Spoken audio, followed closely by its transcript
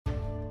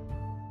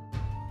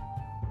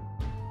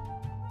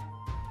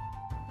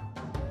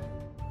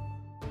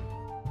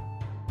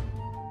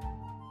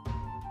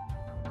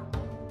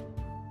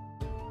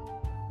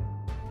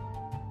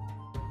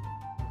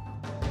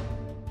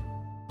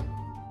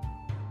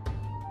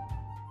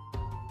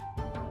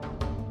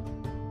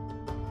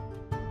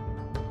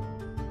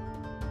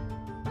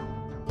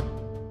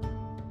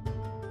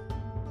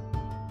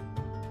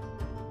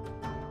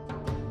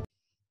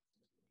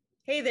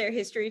Hey there,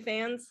 history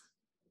fans.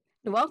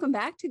 And welcome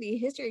back to the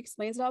History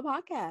Explains It All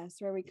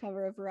podcast, where we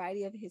cover a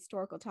variety of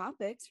historical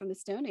topics from the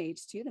Stone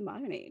Age to the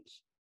modern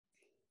age.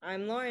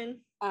 I'm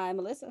Lauren. I'm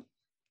Melissa.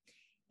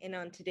 And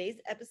on today's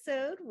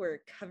episode,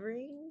 we're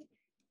covering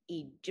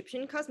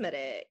Egyptian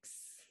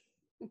cosmetics.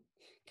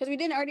 Because we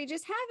didn't already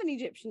just have an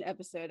Egyptian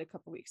episode a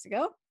couple weeks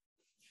ago.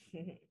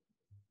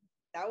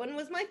 That one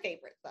was my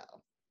favorite,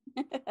 though.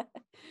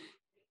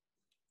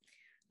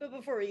 But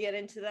before we get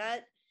into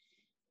that,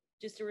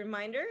 just a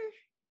reminder,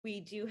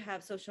 we do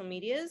have social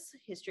medias,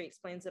 History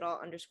Explains It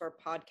All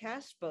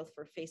 _podcast, both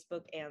for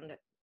Facebook and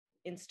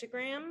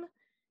Instagram,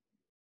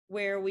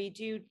 where we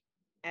do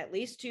at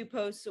least 2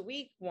 posts a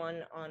week,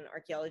 one on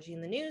archaeology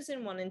in the news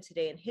and one in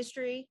Today in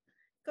History.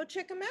 Go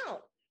check them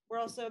out. We're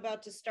also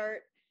about to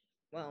start,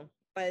 well,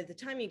 by the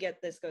time you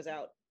get this goes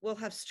out, we'll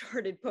have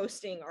started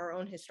posting our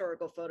own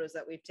historical photos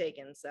that we've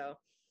taken. So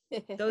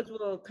those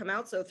will come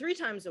out. So 3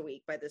 times a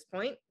week by this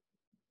point.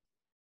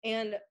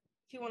 And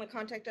if you want to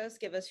contact us,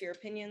 give us your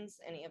opinions,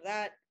 any of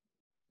that,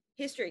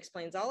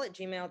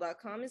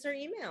 historyexplainsall@gmail.com is our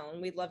email,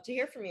 and we'd love to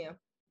hear from you.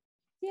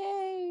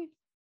 Yay!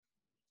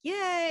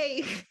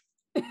 Yay!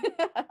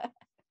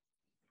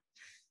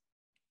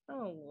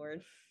 Oh,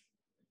 Lord.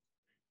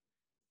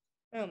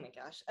 Oh, my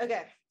gosh.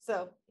 Okay,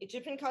 so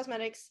Egyptian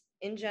cosmetics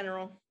in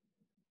general.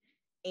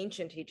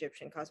 Ancient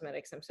Egyptian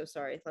cosmetics. I'm so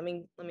sorry. Let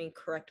me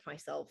correct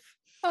myself.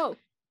 Oh,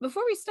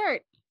 before we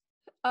start,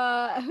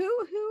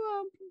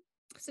 who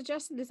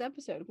suggested this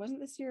episode? Wasn't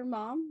this your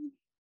mom?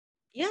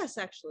 Yes,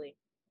 actually.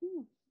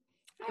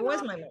 Hi, it Mom.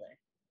 was my mother.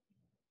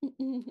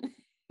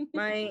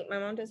 my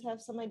mom does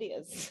have some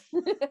ideas.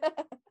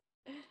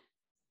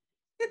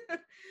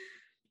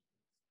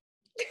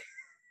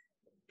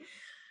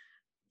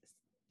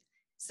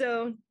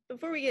 So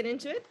before we get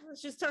into it,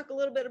 let's just talk a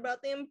little bit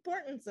about the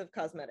importance of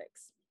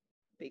cosmetics,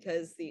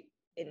 because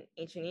in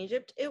ancient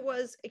Egypt, it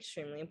was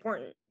extremely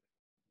important.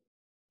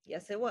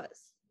 Yes, it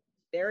was.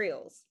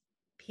 Burials.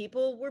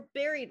 People were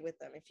buried with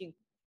them.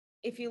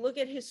 If you look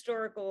at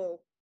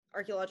historical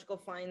archaeological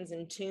finds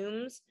in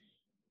tombs,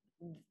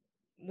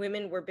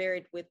 women were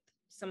buried with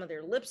some of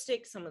their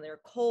lipstick, some of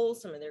their coal,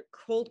 some of their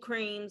cold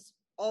creams,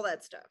 all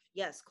that stuff.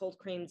 Yes, cold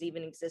creams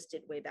even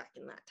existed way back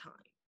in that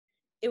time.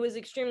 It was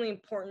extremely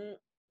important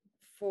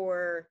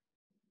for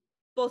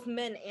both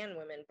men and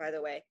women, by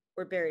the way,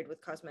 were buried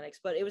with cosmetics,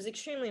 but it was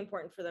extremely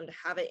important for them to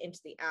have it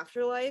into the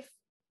afterlife,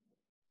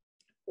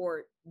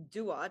 or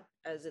duat,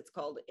 as it's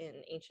called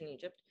in ancient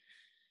Egypt.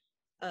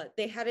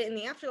 They had it in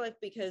the afterlife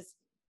because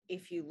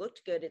if you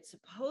looked good, it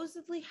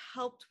supposedly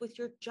helped with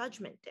your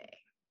judgment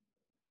day,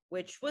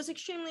 which was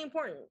extremely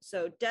important.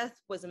 So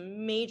death was a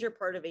major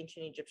part of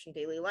ancient Egyptian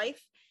daily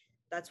life.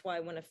 That's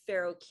why when a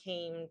pharaoh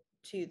came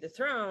to the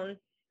throne,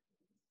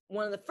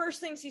 one of the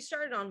first things he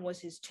started on was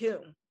his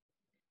tomb.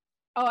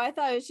 Oh, I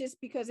thought it was just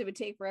because it would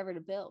take forever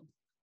to build.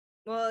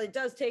 Well, it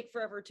does take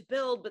forever to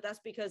build, but that's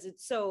because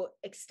it's so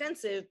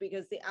extensive,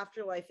 because the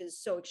afterlife is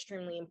so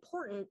extremely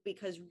important,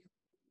 because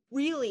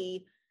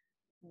really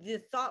the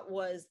thought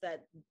was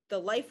that the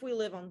life we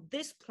live on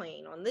this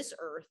plane, on this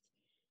earth,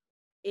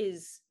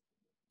 is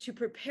to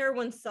prepare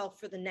oneself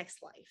for the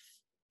next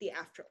life, the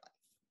afterlife.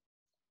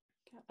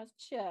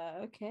 Gotcha.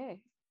 Okay.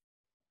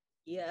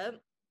 Yeah.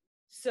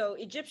 So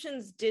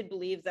Egyptians did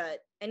believe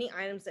that any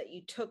items that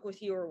you took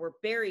with you or were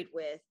buried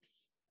with,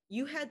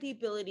 you had the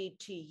ability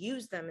to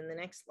use them in the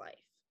next life.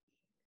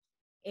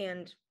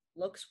 And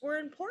looks were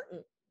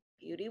important.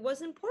 Beauty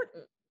was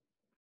important.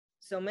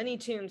 So many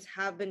tombs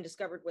have been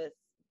discovered with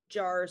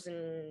jars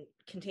and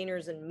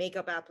containers and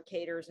makeup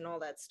applicators and all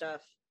that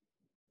stuff.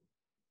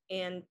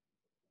 And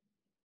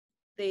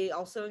they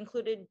also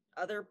included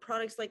other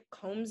products like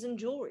combs and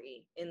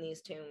jewelry in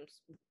these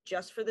tombs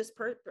just for this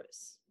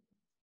purpose.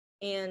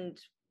 And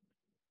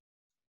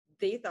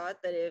they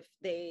thought that if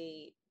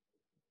they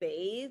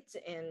bathed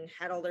and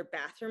had all their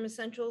bathroom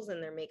essentials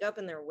and their makeup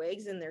and their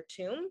wigs in their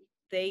tomb,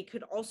 they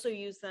could also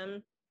use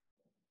them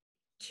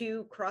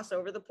to cross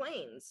over the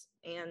plains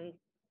and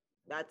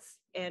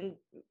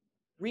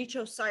reach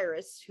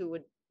Osiris, who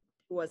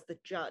was the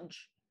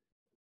judge.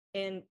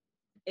 And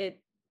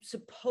it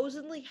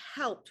supposedly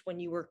helped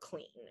when you were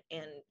clean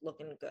and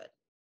looking good.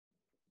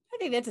 I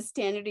think that's a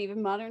standard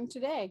even modern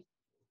today.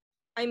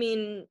 I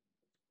mean,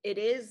 it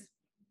is.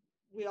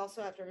 We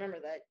also have to remember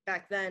that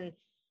back then,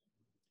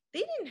 they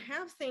didn't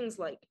have things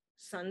like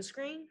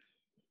sunscreen.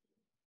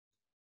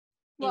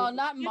 Well,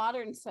 not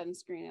modern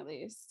sunscreen, at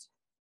least.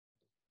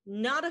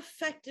 Not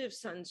effective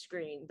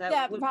sunscreen.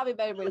 Probably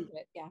better way to put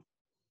it. Yeah.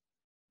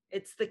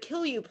 It's the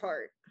kill you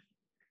part.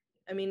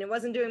 I mean, it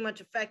wasn't doing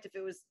much effect if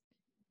it was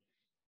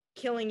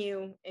killing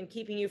you and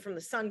keeping you from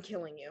the sun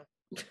killing you.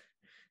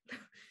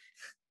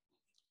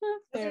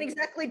 Doesn't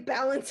exactly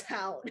balance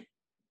out.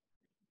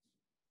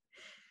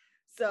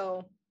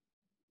 So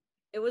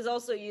it was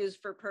also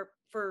used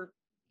for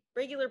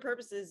regular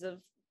purposes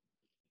of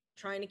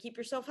trying to keep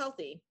yourself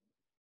healthy.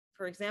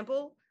 For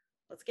example,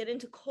 let's get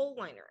into coal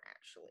liner,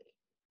 actually.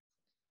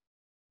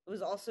 It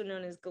was also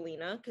known as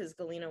galena because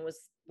galena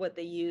was what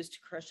they used to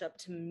crush up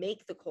to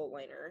make the kohl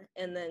liner.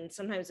 And then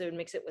sometimes they would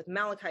mix it with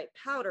malachite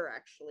powder,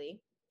 actually.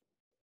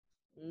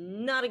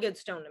 Not a good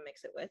stone to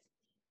mix it with.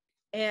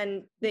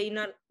 And they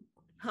not,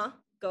 huh?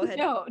 Go ahead.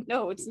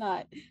 No, it's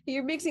not.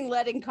 You're mixing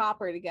lead and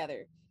copper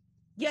together.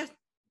 Yes.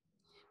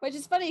 Which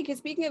is funny because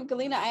speaking of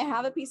galena, I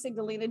have a piece of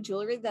galena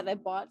jewelry that I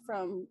bought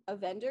from a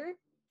vendor.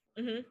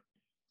 Mm-hmm.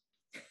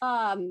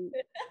 And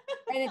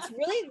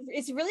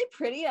it's really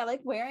pretty. I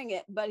like wearing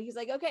it, but he's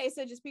like, okay,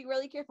 so just be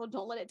really careful.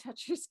 Don't let it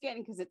touch your skin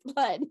because it's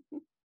lead.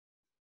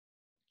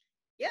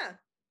 Yeah.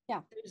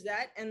 Yeah. There's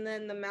that. And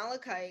then the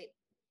malachite.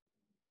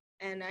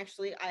 And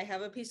actually, I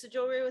have a piece of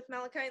jewelry with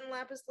malachite and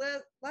lapis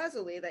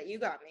lazuli that you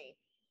got me.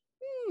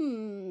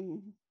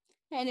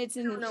 And it's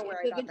in the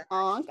shape of an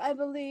ankh, I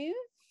believe.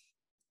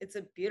 It's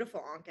a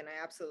beautiful ankh, and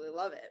I absolutely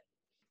love it.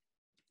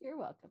 You're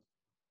welcome.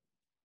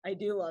 I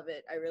do love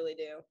it. I really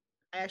do.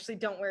 I actually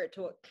don't wear it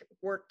to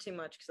work too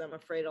much because I'm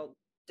afraid I'll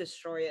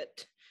destroy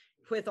it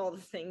with all the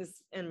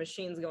things and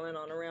machines going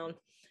on around.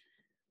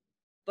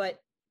 But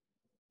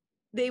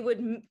they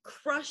would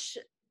crush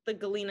the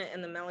galena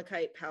and the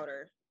malachite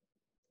powder,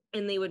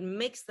 and they would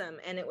mix them,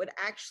 and it would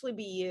actually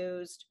be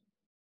used.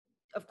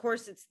 Of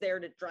course, it's there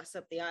to dress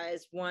up the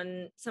eyes.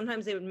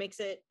 Sometimes they would mix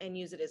it and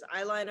use it as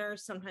eyeliner.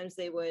 Sometimes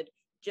they would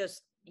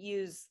just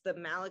use the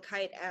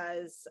malachite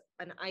as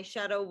an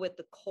eyeshadow with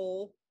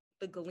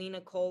the galena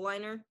kohl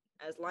liner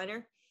as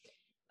liner,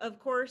 of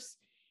course.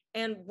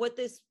 And what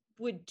this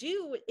would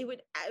do,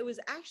 it was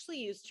actually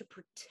used to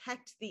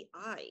protect the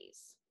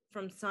eyes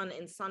from sun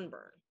and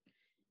sunburn.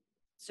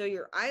 So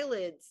your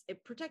eyelids,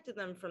 it protected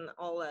them from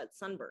all that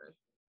sunburn.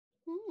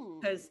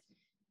 Because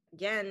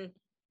again,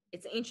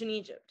 it's ancient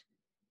Egypt.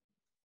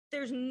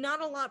 There's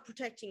not a lot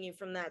protecting you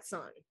from that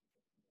sun.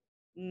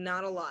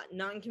 Not a lot,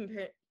 not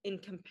in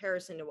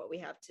comparison to what we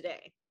have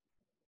today.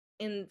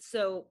 And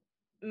so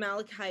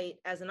malachite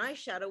as an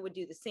eyeshadow would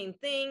do the same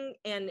thing.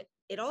 And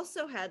it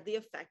also had the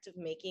effect of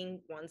making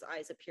one's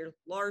eyes appear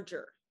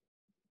larger,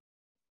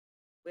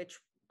 which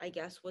I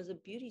guess was a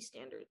beauty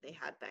standard they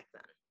had back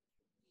then.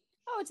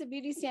 Oh, it's a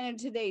beauty standard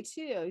today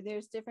too.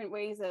 There's different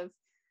ways of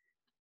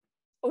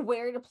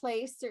where to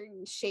place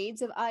certain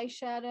shades of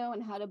eyeshadow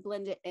and how to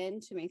blend it in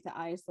to make the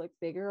eyes look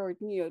bigger, or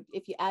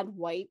if you add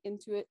white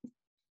into it.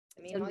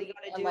 I mean, all you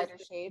gotta do lighter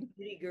is shade.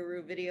 Beauty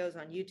guru videos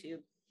on YouTube.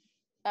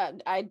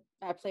 I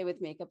play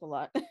with makeup a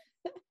lot.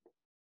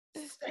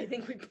 I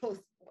think we both.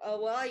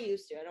 Well, I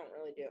used to. I don't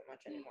really do it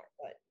much anymore,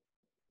 but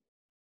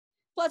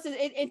plus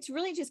it's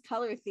really just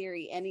color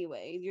theory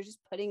anyway. You're just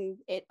putting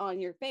it on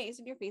your face,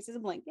 and your face is a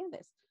blank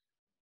canvas.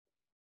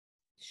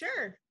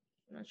 Sure,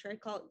 I'm not sure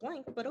I'd call it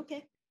blank, but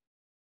okay.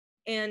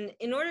 And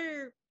in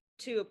order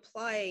to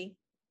apply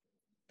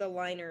the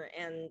liner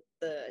and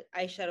the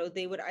eyeshadow,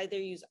 they would either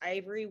use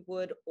ivory,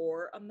 wood,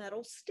 or a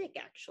metal stick,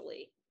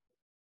 actually.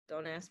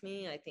 Don't ask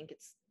me. I think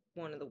it's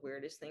one of the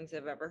weirdest things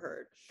I've ever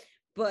heard.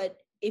 But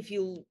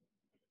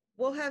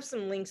we'll have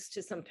some links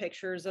to some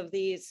pictures of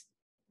these.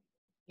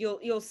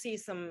 You'll see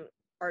some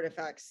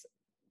artifacts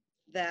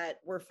that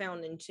were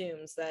found in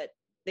tombs that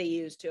they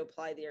used to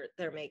apply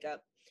their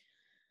makeup.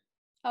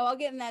 Oh, I'll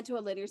get in that to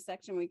a later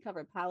section when we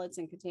cover palettes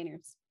and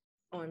containers.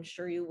 Oh, I'm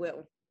sure you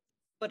will.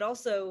 But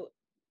also,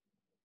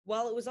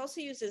 while it was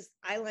also used as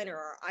eyeliner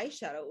or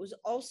eyeshadow, it was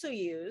also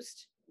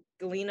used,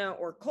 galena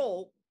or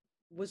kohl,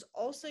 was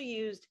also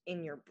used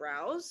in your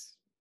brows,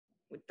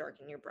 would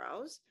darken your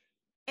brows,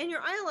 and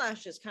your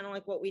eyelashes, kind of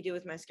like what we do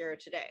with mascara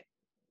today.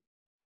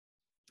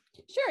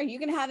 Sure, you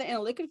can have it in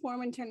a liquid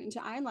form and turn it into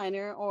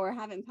eyeliner, or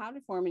have it in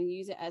powder form and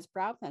use it as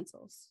brow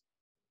pencils.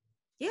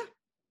 Yeah.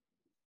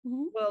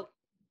 Mm-hmm. Well,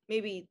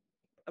 maybe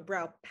a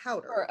brow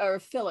powder. Or a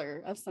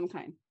filler of some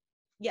kind.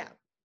 Yeah.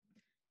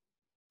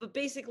 But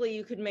basically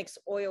you could mix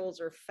oils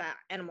or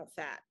animal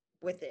fat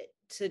with it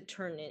to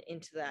turn it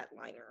into that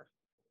liner.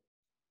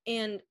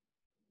 And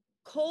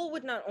kohl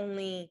would not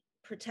only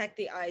protect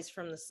the eyes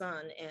from the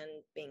sun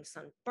and being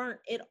sunburnt,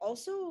 it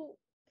also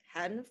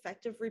had an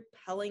effect of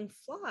repelling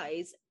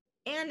flies,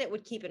 and it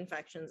would keep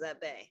infections at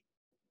bay.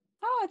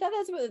 Oh, I thought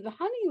that's what the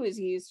honey was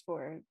used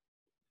for.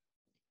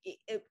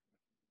 It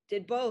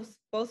did both.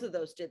 Both of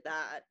those did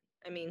that.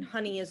 I mean,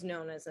 honey is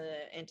known as an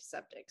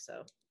antiseptic,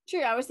 so.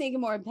 True, I was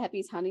thinking more of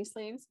Peppy's honey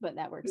slaves, but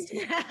that works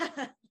too.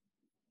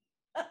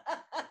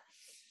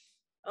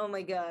 Oh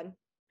my God.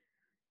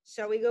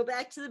 Shall we go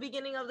back to the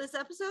beginning of this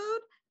episode?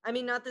 I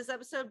mean, not this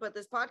episode, but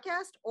this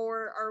podcast?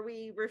 Or are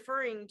we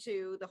referring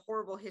to the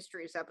Horrible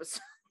Histories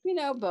episode?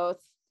 Both.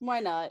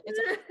 Why not? It's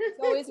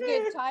always a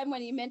good time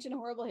when you mention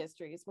horrible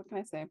histories. What can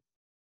I say?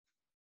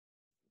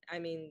 I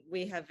mean,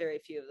 we have very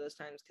few of those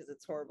times because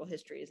it's Horrible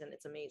Histories and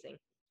it's amazing.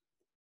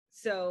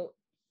 So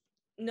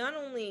not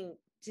only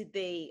did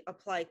they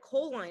apply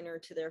kohl liner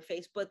to their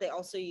face, but they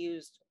also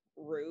used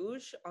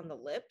rouge on the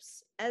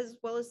lips as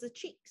well as the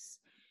cheeks,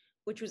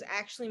 which was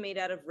actually made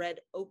out of red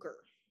ochre.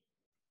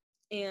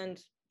 And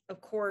of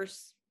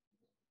course,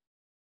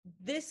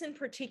 this in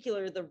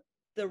particular,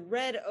 the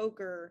red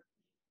ochre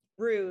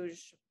rouge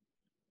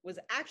was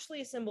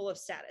actually a symbol of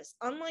status.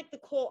 Unlike the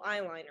kohl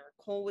eyeliner,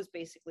 kohl was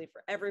basically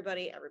for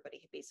everybody.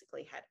 Everybody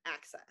basically had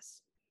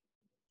access.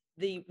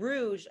 The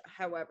rouge,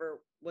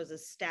 however, was a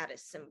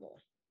status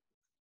symbol.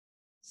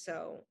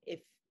 So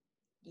if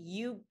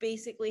you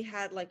basically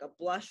had like a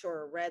blush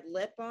or a red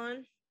lip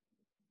on,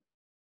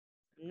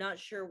 I'm not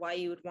sure why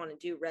you would want to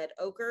do red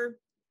ochre.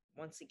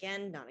 Once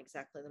again, not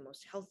exactly the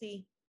most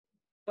healthy,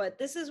 but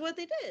this is what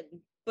they did.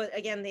 But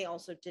again, they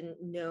also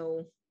didn't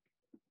know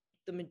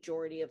the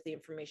majority of the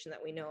information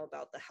that we know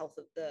about the health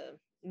of the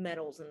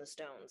metals and the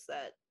stones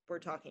that we're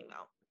talking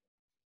about.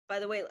 By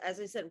the way, as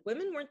I said,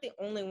 women weren't the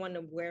only one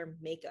to wear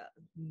makeup.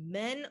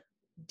 Men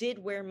did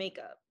wear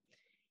makeup.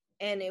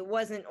 And it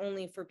wasn't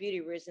only for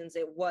beauty reasons,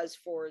 it was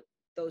for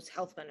those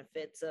health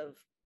benefits of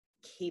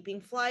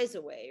keeping flies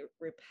away,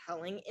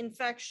 repelling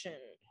infection,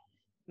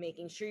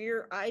 making sure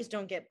your eyes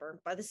don't get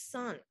burnt by the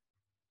sun.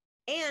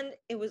 And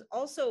it was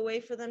also a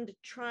way for them to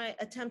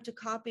attempt to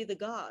copy the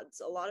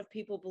gods. A lot of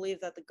people believe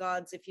that the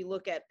gods, if you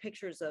look at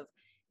pictures of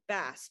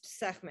Bast,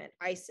 Sekhmet,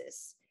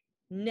 Isis,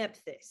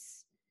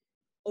 Nephthys,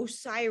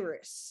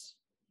 Osiris,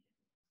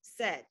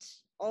 Set,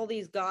 all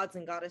these gods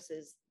and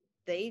goddesses,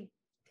 they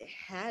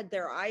had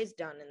their eyes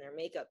done and their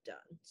makeup done.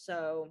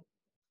 So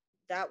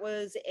that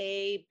was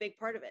a big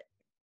part of it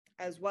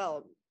as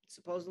well.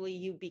 Supposedly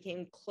you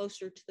became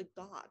closer to the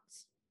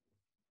gods.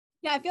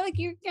 Yeah, I feel like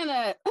you're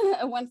gonna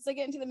once I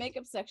get into the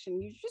makeup section,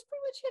 you just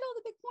pretty much hit all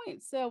the big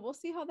points. So we'll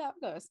see how that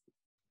goes.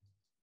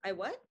 I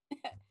what?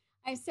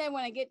 I said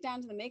when I get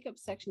down to the makeup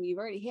section, you've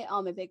already hit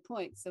all my big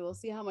points. So we'll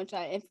see how much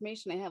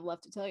information I have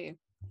left to tell you.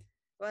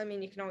 Well, I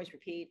mean, you can always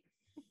repeat.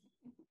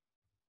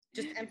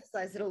 Just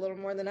emphasize it a little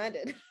more than I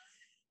did.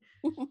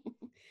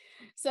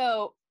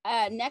 So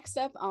next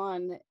up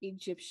on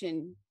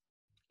Egyptian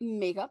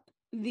makeup,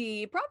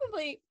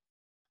 probably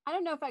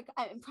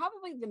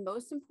the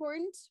most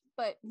important,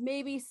 but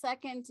maybe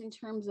second in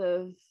terms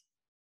of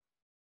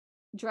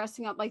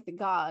dressing up like the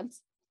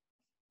gods,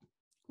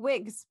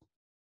 wigs.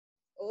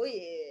 Oh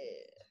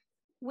yeah.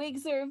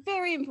 Wigs are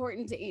very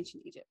important to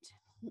ancient Egypt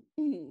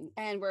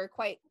and were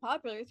quite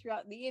popular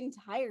throughout the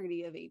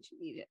entirety of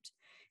ancient Egypt.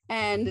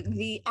 And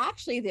the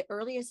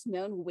earliest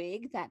known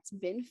wig that's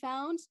been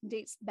found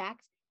dates back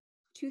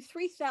to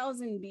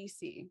 3000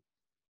 BC,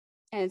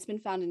 and it's been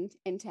found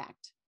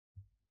intact.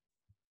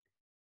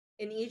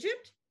 In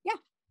Egypt? Yeah.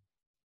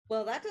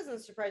 Well, that doesn't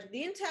surprise me.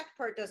 The intact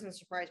part doesn't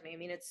surprise me. I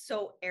mean, it's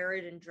so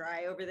arid and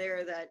dry over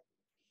there that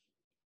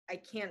I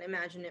can't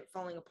imagine it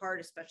falling apart,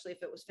 especially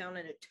if it was found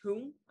in a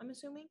tomb, I'm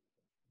assuming.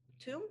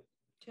 Tomb?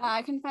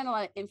 I can find a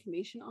lot of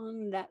information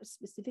on that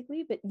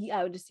specifically, but yeah,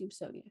 I would assume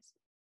so, yes.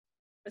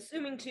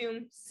 Assuming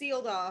tomb,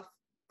 sealed off,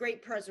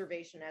 great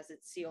preservation as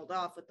it's sealed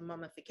off with the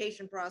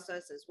mummification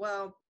process as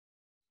well.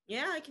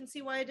 Yeah, I can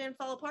see why it didn't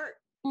fall apart.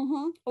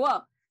 Mm-hmm.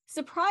 Well,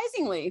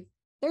 surprisingly,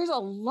 there's a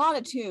lot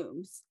of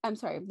tombs.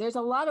 There's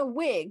a lot of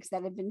wigs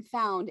that have been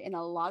found in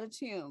a lot of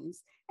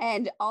tombs.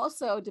 And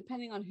also,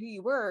 depending on who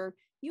you were,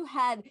 you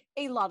had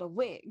a lot of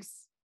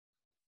wigs.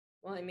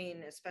 Well, I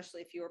mean,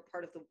 especially if you were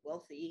part of the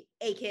wealthy,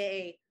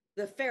 aka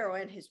the pharaoh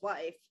and his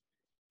wife.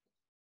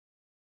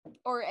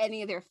 Or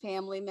any of their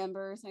family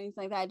members, anything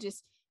like that.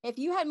 Just if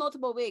you had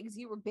multiple wigs,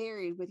 you were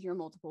buried with your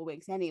multiple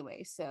wigs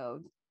anyway.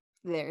 So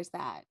there's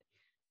that.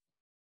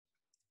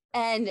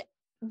 And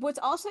what's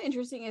also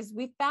interesting is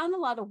we found a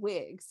lot of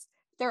wigs.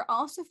 They're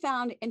also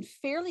found in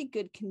fairly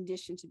good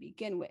condition to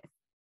begin with.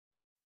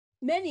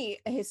 Many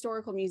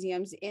historical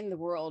museums in the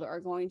world are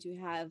going to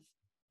have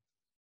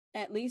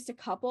at least a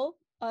couple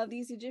of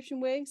these Egyptian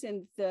wigs,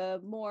 and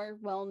the more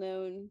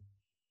well-known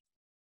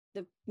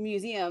the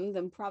museum,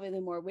 then probably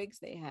the more wigs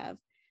they have,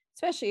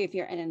 especially if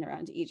you're in and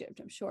around Egypt,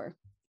 I'm sure.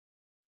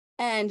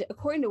 And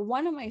according to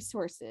one of my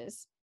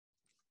sources,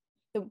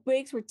 the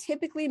wigs were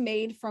typically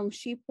made from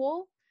sheep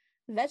wool,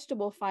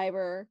 vegetable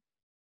fiber,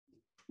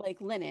 like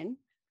linen,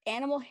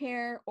 animal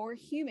hair, or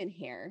human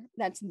hair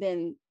that's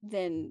been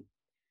then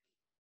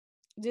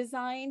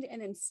designed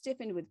and then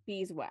stiffened with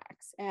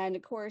beeswax. And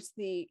of course,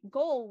 the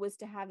goal was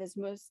to have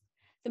the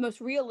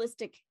most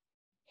realistic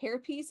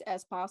hairpiece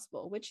as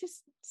possible, which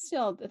is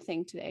still the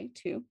thing today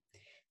too.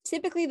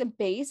 Typically, the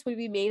base would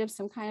be made of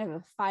some kind of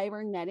a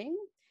fiber netting,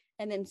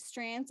 and then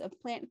strands of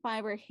plant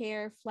fiber,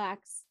 hair,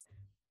 flax,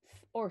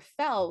 or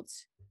felt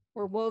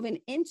were woven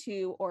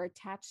into or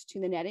attached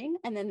to the netting,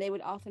 and then they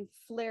would often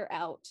flare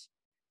out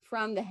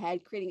from the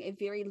head, creating a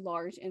very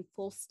large and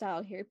full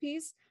style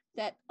hairpiece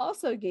that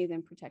also gave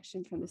them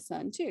protection from the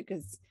sun too,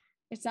 because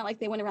it's not like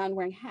they went around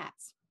wearing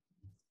hats.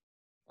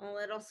 Well,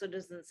 it also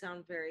doesn't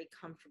sound very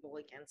comfortable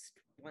against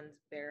one's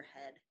bare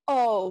head.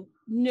 Oh,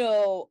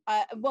 no.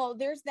 Well,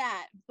 there's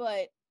that,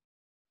 but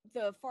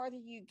the farther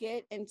you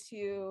get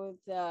into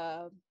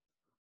the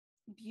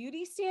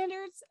beauty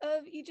standards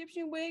of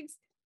Egyptian wigs,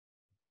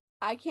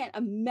 I can't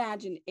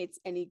imagine it's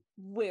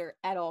anywhere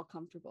at all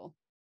comfortable.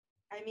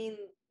 I mean,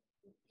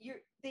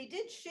 they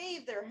did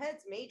shave their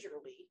heads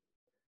majorly.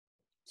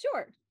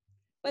 Sure.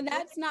 But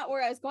that's not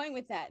where I was going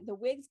with that. The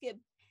wigs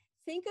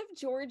think of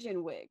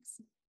Georgian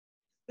wigs.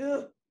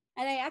 Ugh.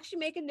 And I actually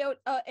make a note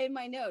in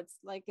my notes,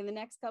 like in the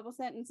next couple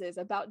sentences,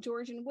 about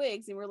Georgian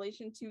wigs in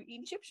relation to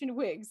Egyptian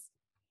wigs.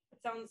 It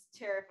sounds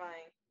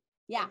terrifying.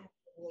 Yeah,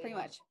 pretty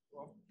much.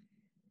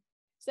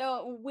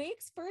 So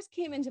wigs first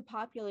came into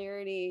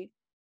popularity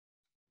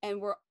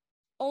and were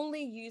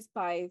only used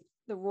by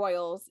the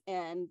royals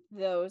and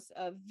those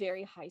of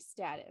very high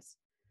status.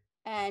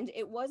 And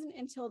it wasn't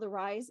until the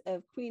rise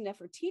of Queen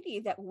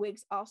Nefertiti that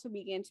wigs also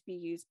began to be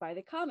used by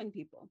the common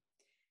people.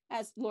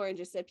 As Lauren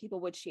just said,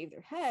 people would shave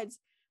their heads,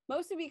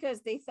 mostly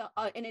because they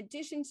thought, in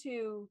addition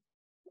to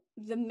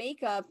the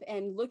makeup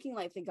and looking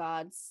like the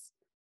gods,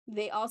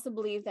 they also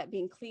believed that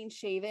being clean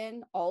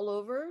shaven all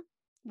over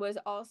was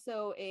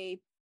also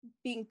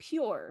being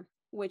pure,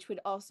 which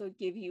would also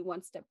give you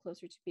one step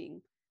closer to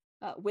being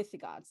with the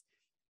gods.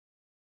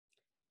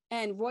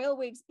 And royal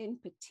wigs in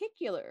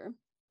particular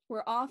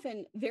were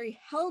often very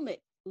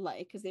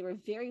helmet-like because they were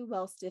very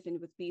well stiffened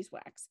with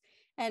beeswax.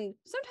 And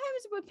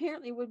sometimes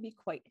apparently would be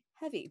quite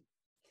heavy.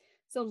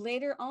 So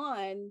later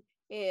on,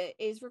 it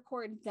is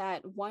recorded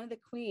that one of the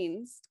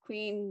queens,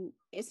 Queen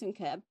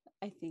Isinkeb,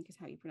 I think is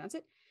how you pronounce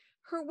it,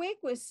 her wig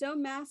was so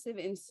massive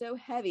and so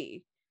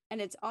heavy, and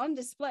it's on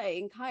display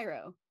in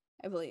Cairo,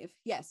 I believe.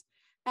 Yes.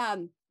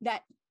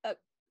 That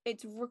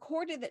it's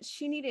recorded that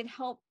she needed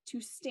help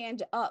to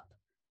stand up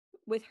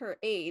with her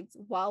aides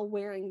while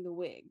wearing the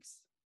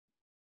wigs.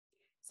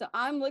 So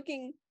I'm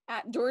looking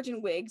at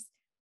Georgian wigs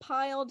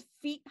piled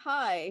feet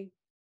high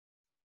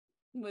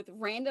with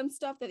random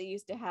stuff that they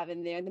used to have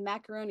in there, the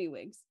macaroni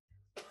wigs.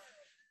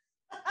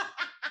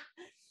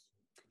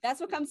 That's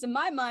what comes to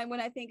my mind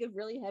when I think of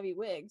really heavy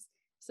wigs.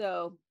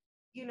 So,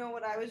 you know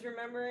what I was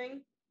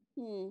remembering?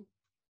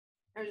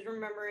 I was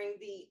remembering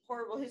the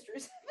Horrible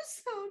Histories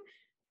episode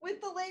with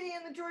the lady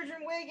in the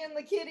Georgian wig and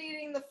the kid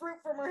eating the fruit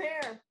from her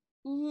hair.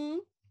 Mm-hmm.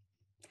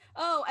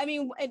 Oh, I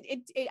mean,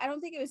 I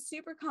don't think it was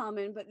super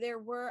common, but there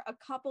were a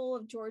couple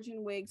of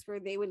Georgian wigs where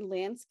they would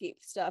landscape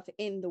stuff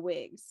in the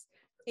wigs.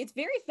 It's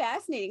very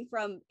fascinating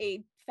from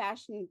a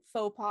fashion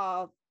faux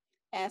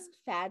pas-esque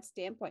fad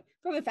standpoint.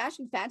 From a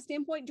fashion fad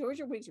standpoint,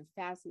 Georgian wigs are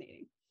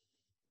fascinating.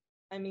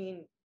 I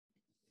mean,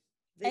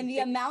 and the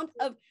amount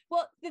of,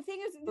 well, the thing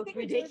is, the thing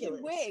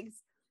ridiculous. With wigs,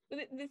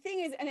 the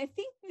thing is, and I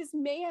think this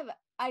may have,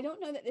 I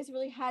don't know that this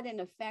really had an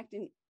effect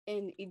in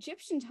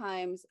Egyptian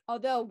times,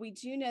 although we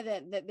do know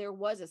that there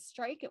was a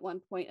strike at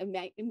one point, a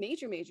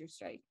major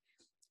strike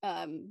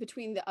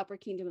between the Upper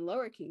Kingdom and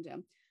Lower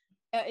Kingdom.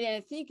 And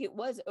I think it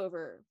was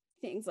over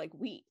things like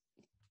wheat.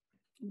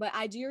 But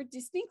I do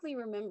distinctly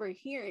remember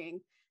hearing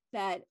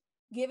that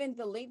given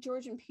the late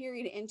Georgian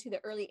period into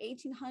the early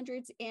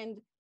 1800s and,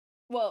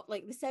 well,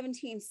 like the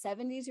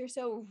 1770s or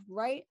so,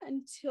 right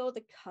until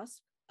the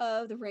cusp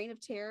of the Reign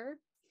of Terror,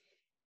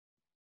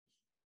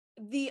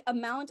 the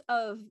amount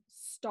of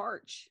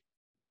starch,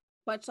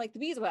 much like the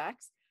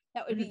beeswax,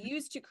 that would be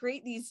used to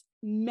create these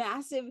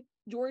massive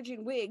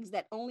Georgian wigs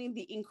that only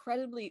the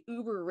incredibly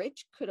uber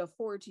rich could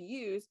afford to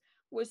use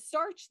was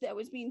starch that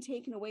was being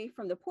taken away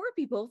from the poor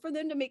people for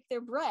them to make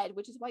their bread,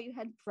 which is why you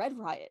had bread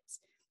riots.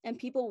 And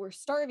people were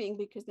starving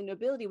because the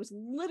nobility was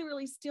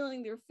literally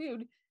stealing their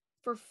food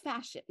for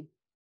fashion.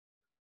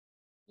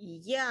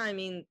 Yeah, I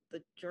mean,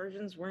 the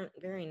Georgians weren't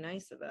very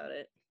nice about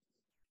it.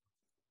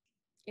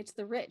 It's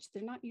the rich.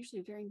 They're not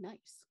usually very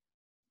nice.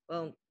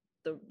 Well,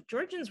 the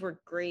Georgians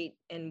were great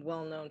and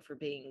well known for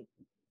being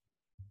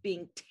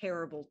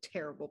terrible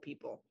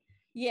people.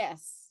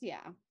 Yes,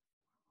 yeah.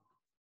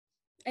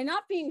 And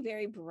not being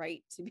very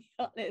bright, to be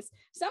honest.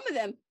 Some of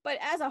them, but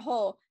as a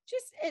whole,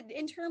 just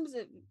in terms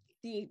of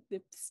the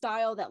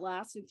style that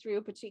lasted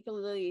through,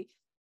 particularly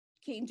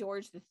King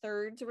George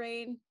III's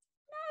reign,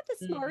 not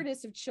the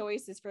smartest of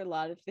choices for a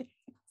lot of things.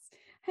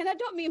 And I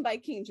don't mean by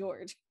King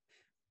George.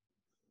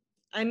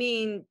 I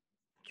mean,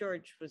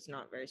 George was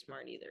not very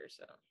smart either,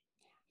 so.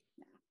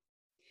 Yeah.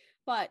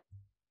 But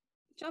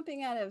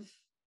jumping out of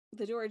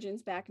the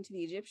Georgians back into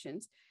the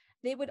Egyptians,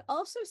 they would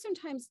also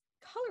sometimes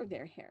color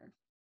their hair.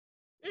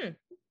 Yeah.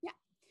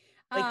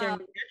 Like their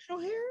natural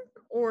hair?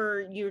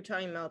 Or you were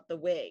talking about the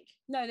wig?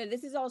 No,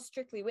 this is all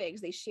strictly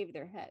wigs. They shave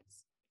their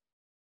heads.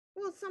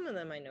 Well, some of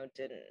them I know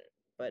didn't,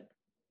 but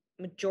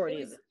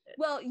majority of them did.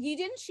 Well, you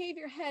didn't shave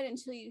your head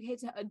until you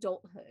hit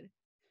adulthood.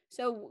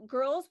 So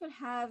girls would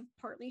have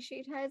partly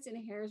shaved heads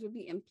and hairs would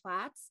be in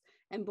plaits,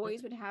 and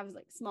boys would have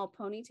like small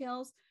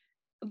ponytails.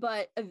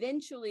 But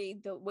eventually,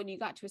 when you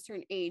got to a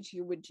certain age,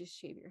 you would just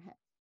shave your head.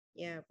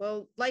 Yeah,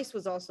 well, lice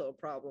was also a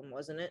problem,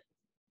 wasn't it?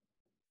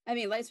 I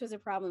mean, lice was a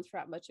problem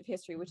throughout much of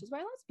history, which is why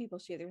lots of people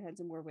shave their heads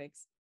and wear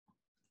wigs.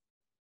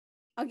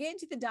 I'll get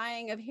into the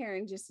dyeing of hair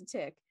in just a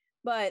tick,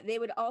 but they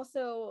would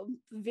also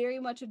very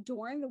much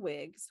adorn the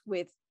wigs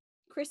with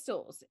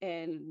crystals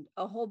and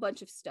a whole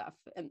bunch of stuff.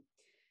 And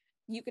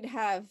you could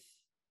have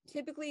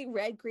typically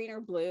red, green, or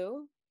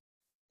blue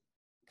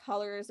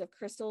colors of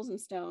crystals and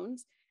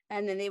stones.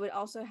 And then they would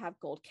also have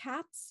gold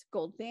caps,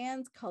 gold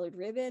bands, colored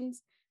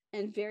ribbons,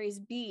 and various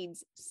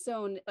beads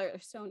sewn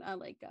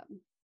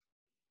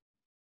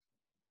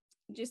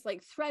just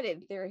like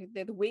threaded their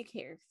wig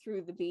hair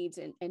through the beads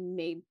and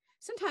made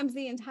Sometimes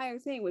the entire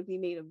thing would be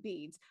made of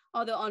beads,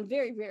 although on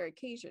very rare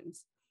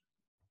occasions.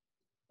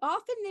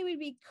 Often they would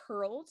be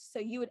curled, so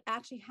you would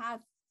actually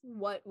have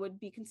what would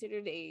be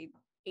considered a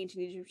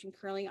ancient Egyptian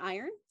curling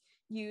iron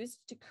used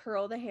to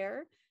curl the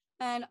hair.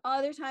 And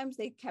other times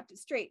they kept it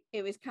straight.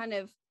 It was kind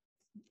of,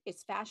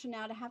 it's fashion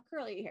now to have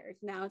curly hair.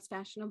 Now it's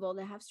fashionable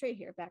to have straight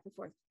hair, back and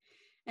forth.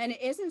 And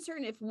it isn't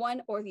certain if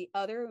one or the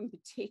other in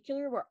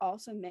particular were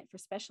also meant for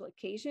special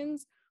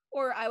occasions,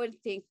 or I would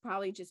think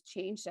probably just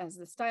changed as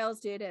the styles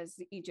did as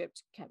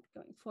Egypt kept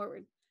going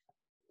forward.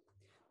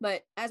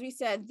 But as we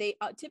said, they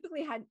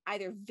typically had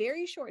either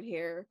very short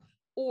hair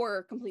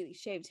or completely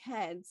shaved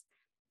heads.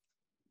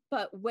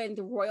 But when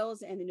the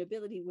royals and the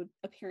nobility would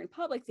appear in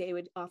public, they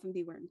would often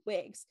be wearing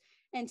wigs.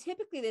 And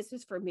typically this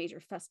was for major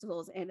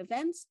festivals and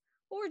events,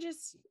 or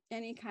just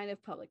any kind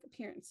of public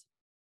appearance.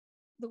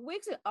 The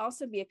wigs would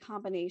also be a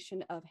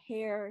combination of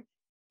hair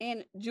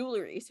and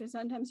jewelry. So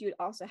sometimes you would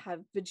also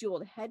have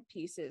bejeweled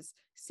headpieces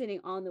sitting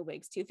on the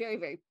wigs too, very,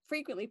 very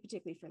frequently,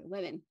 particularly for the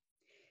women.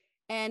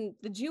 And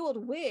the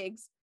jeweled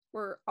wigs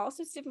were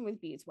also stiffened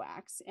with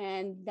beeswax.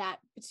 And that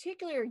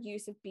particular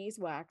use of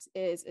beeswax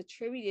is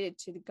attributed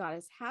to the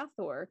goddess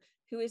Hathor,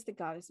 who is the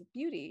goddess of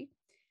beauty.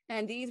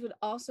 And these would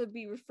also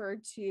be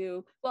referred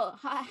to, well,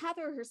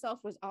 Hathor herself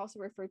was also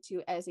referred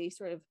to as a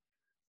sort of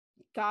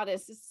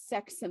goddess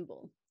sex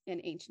symbol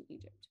in ancient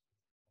Egypt,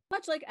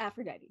 much like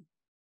Aphrodite.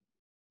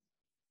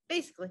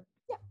 Basically.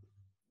 Yeah.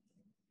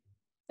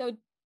 So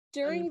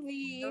during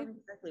I'm not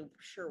exactly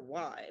sure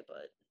why,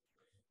 but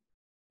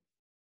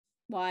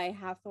why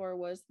Hathor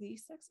was the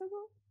sex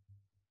symbol?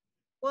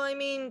 well, I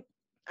mean,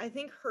 I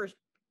think her,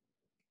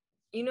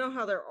 you know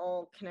how they're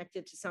all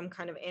connected to some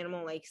kind of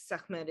animal, like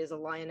Sekhmet is a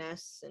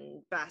lioness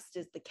and Bast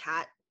is the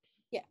cat.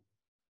 Yeah.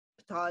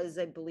 Ptah is,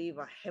 I believe,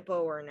 a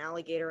hippo or an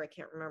alligator. I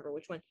can't remember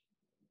which one.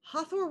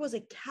 Hathor was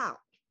a cow.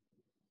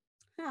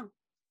 Huh.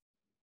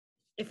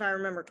 If I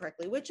remember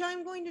correctly, which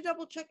I'm going to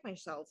double check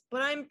myself,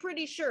 but I'm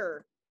pretty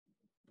sure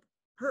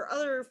her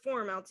other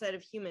form outside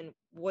of human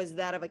was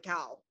that of a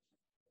cow.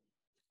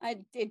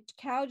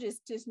 Cow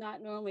just does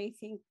not normally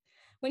think,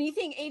 when you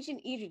think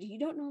ancient Egypt, you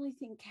don't normally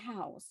think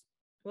cows.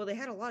 Well, they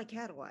had a lot of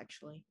cattle,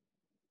 actually.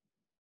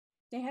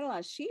 They had a lot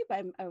of sheep.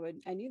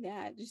 I knew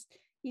that. Just,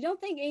 you don't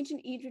think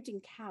ancient Egypt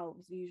and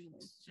cows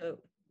usually. So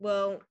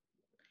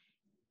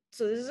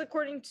this is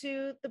according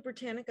to the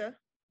Britannica.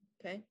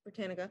 Okay,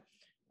 Britannica.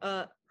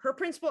 Her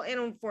principal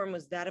animal form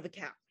was that of a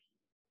cow.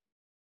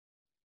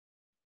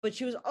 But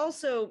she was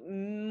also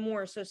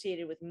more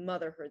associated with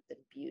motherhood than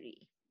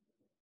beauty.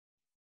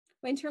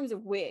 In terms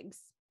of wigs.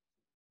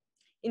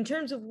 In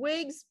terms of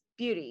wigs,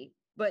 beauty,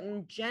 but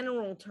in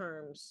general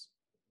terms,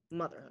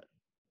 motherhood.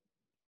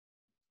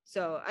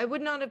 So I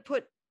would not have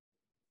put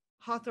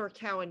Hathor,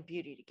 cow, and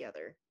beauty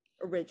together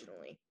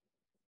originally.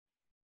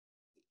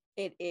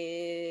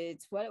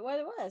 It's what it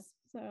was.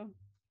 So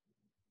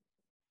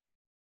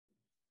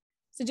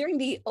during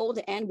the Old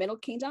and Middle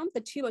Kingdom,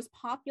 the two most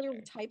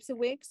popular types of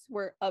wigs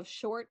were of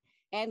short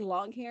and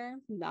long hair,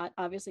 not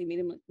obviously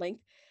medium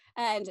length,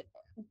 and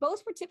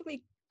both were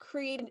typically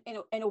created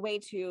in a way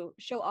to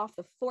show off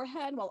the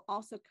forehead while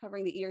also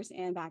covering the ears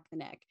and back of the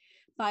neck.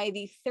 By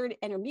the Third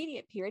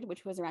Intermediate Period,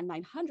 which was around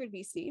 900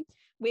 BC,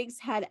 wigs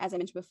had, as I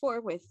mentioned before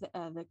with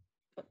the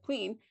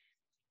queen,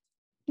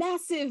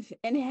 massive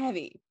and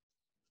heavy.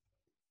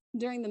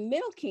 During the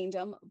Middle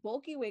Kingdom,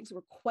 bulky wigs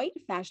were quite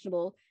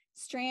fashionable,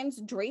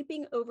 strands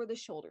draping over the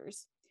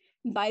shoulders.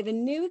 By the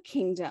New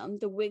Kingdom,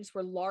 the wigs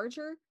were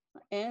larger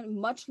and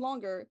much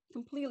longer,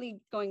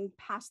 completely going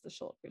past the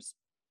shoulders.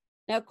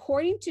 Now,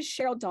 according to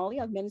Cheryl Dolly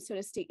of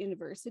Minnesota State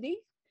University,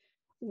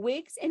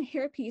 wigs and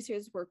hair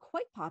pieces were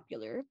quite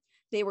popular.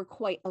 They were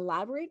quite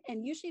elaborate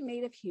and usually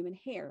made of human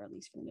hair, at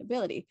least for the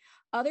nobility.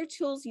 Other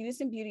tools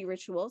used in beauty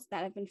rituals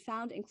that have been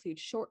found include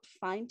short,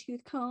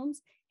 fine-tooth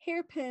combs,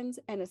 hairpins,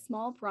 and a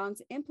small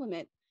bronze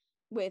implement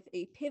with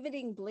a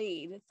pivoting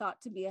blade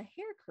thought to be a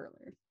hair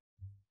curler.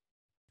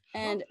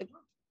 And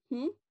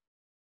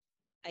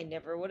I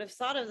never would have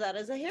thought of that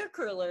as a hair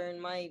curler in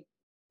my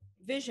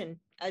vision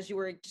as you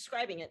were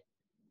describing it.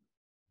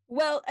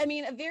 Well, I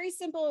mean, a very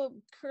simple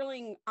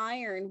curling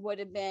iron would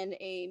have been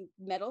a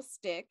metal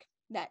stick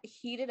that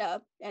heated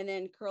up and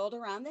then curled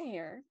around the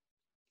hair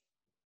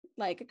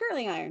like a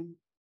curling iron.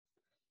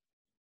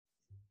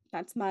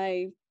 That's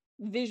my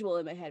visual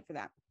in my head for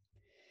that.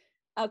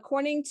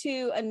 According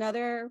to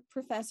another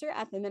professor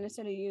at the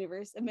Minnesota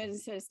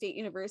State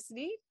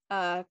University,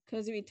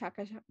 Kozumi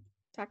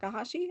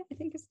Takahashi, I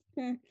think is,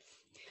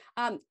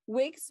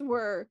 wigs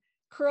were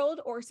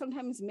curled or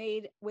sometimes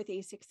made with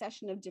a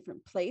succession of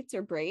different plaits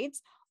or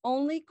braids.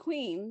 Only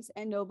queens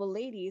and noble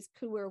ladies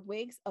could wear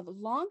wigs of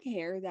long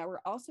hair that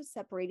were also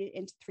separated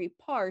into three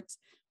parts,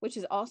 which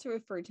is also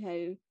referred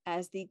to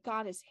as the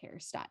goddess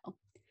hairstyle.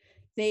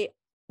 They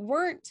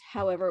weren't,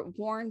 however,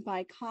 worn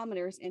by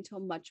commoners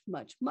until much,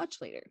 much, much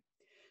later.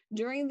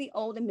 During the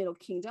Old and Middle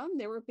Kingdom,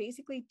 there were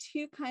basically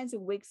two kinds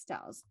of wig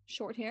styles,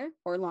 short hair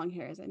or long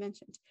hair, as I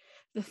mentioned.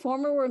 The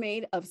former were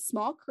made of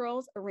small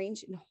curls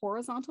arranged in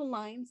horizontal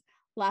lines,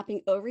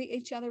 lapping over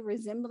each other,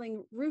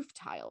 resembling roof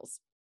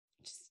tiles.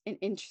 which is an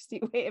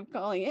interesting way of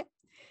calling it.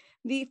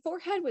 The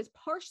forehead was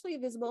partially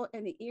visible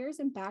and the ears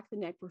and back of the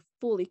neck were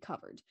fully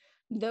covered.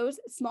 Those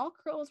small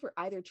curls were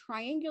either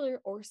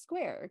triangular or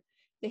square.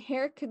 The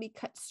hair could be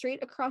cut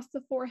straight across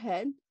the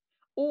forehead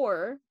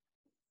or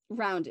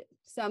rounded,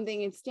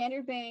 something in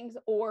standard bangs,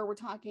 or we're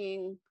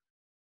talking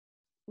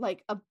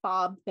like a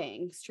bob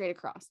bang straight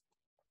across.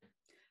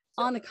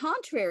 On the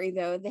contrary,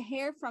 though, the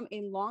hair from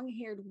a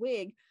long-haired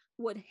wig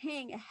would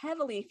hang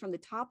heavily from the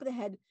top of the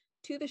head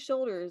to the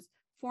shoulders,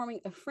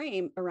 forming a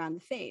frame around the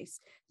face.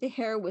 The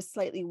hair was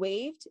slightly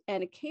waved,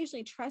 and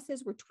occasionally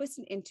tresses were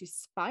twisted into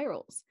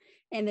spirals.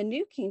 In the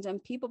New Kingdom,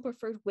 people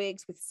preferred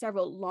wigs with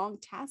several long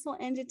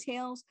tassel-ended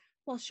tails,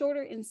 while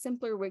shorter and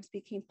simpler wigs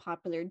became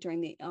popular during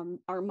the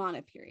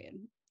Amarna period,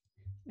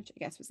 which I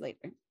guess was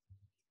later.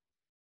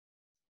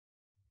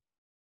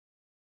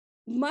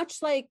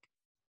 Much like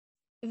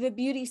the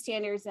beauty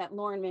standards that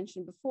Lauren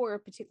mentioned before,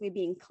 particularly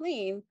being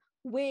clean,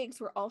 wigs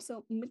were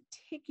also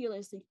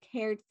meticulously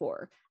cared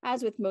for.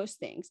 As with most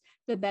things,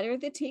 the better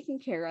they're taken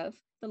care of,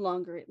 the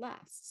longer it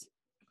lasts.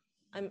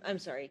 I'm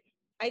sorry.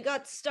 I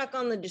got stuck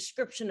on the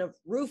description of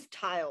roof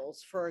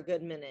tiles for a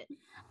good minute.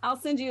 I'll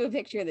send you a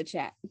picture of the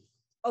chat.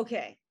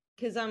 Okay,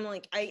 because I'm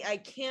like, I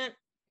can't,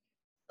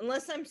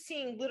 unless I'm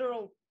seeing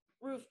literal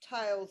roof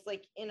tiles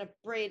like in a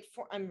braid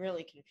form, I'm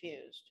really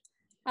confused.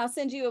 I'll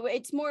send you,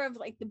 it's more of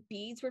like the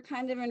beads were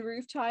kind of in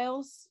roof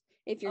tiles.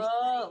 If you're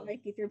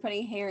if you're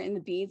putting hair in the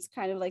beads,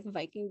 kind of like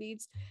Viking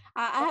beads.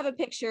 I have a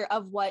picture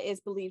of what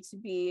is believed to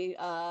be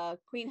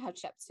Queen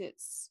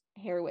Hatshepsut's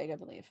hair wig, I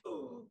believe.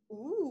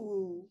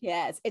 Ooh.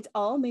 Yes, it's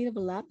all made of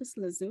lapis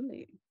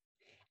lazuli.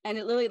 And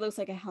it literally looks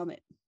like a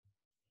helmet.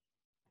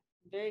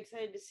 Very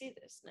excited to see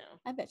this now.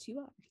 I bet you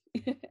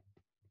are.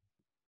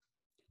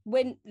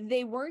 When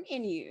they weren't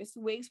in use,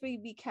 wigs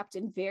would be kept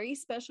in very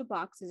special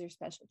boxes or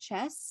special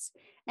chests.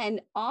 And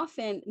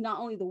often, not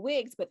only the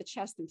wigs, but the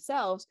chests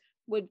themselves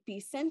would be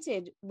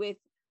scented with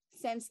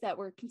scents that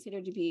were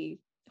considered to be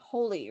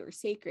holy or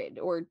sacred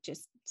or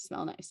just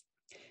smell nice.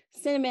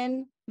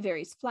 Cinnamon,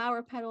 various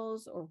flower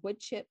petals, or wood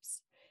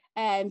chips.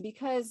 And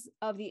because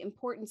of the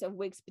importance of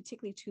wigs,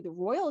 particularly to the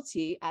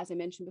royalty, as I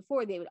mentioned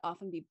before, they would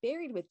often be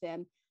buried with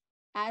them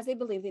as they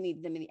believe they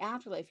needed them in the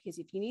afterlife, because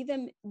if you need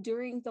them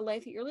during the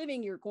life that you're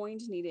living, you're going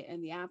to need it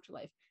in the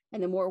afterlife.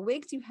 And the more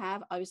wigs you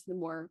have, obviously, the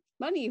more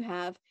money you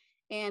have,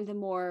 and the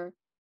more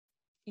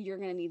you're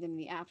going to need them in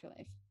the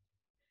afterlife.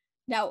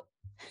 Now,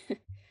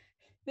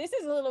 this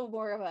is a little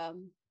more of a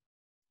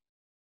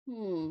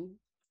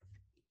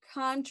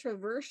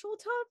controversial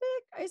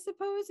topic, I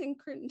suppose, in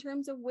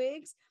terms of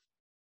wigs.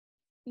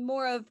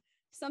 More of,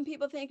 some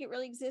people think it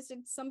really existed,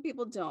 some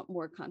people don't,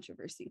 more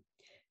controversy.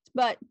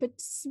 But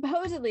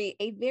supposedly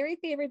a very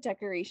favorite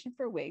decoration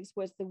for wigs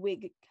was the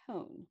wig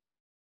cone,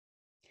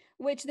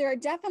 which there are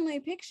definitely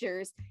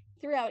pictures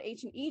throughout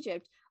ancient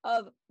Egypt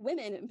of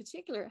women in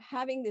particular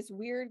having this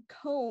weird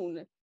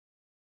cone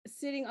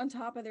sitting on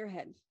top of their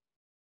head.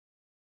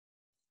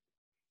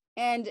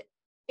 And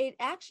it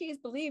actually is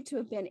believed to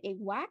have been a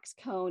wax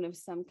cone of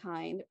some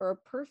kind, or a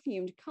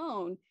perfumed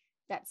cone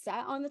that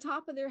sat on the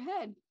top of their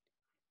head.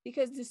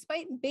 Because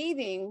despite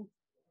being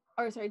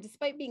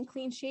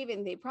clean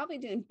shaven, they probably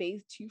didn't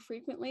bathe too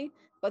frequently,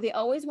 but they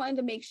always wanted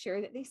to make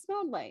sure that they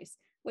smelled nice,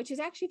 which is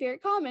actually very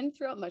common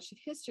throughout much of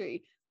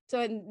history.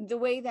 So in the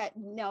way that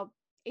now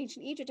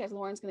ancient Egypt, as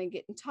Lauren's going to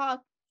get and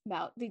talk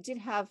about, they did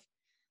have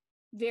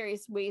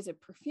various ways of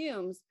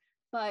perfumes,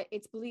 but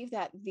it's believed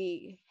that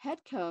the head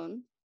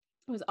cone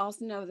was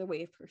also another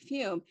way of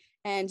perfume,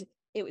 and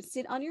it would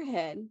sit on your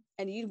head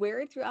and you'd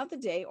wear it throughout the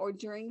day or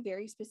during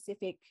very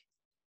specific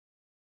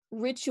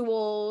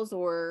rituals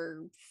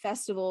or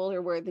festivals,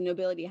 or where the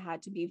nobility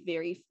had to be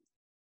very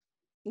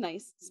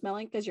nice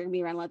smelling because you're gonna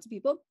be around lots of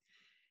people,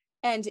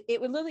 and it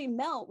would literally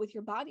melt with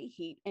your body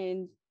heat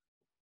and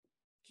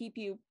keep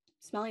you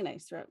smelling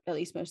nice throughout at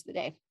least most of the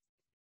day.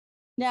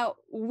 Now,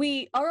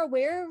 we are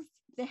aware of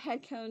the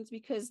head cones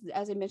because,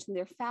 as I mentioned,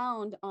 they're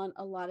found on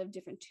a lot of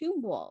different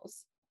tomb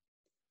walls,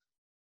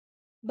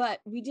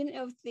 but we didn't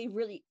know if they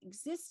really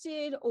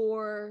existed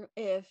or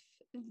if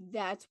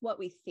that's what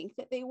we think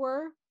that they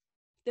were.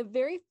 The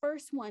very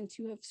first one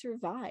to have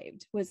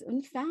survived was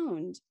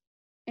unfound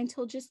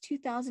until just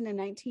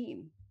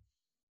 2019.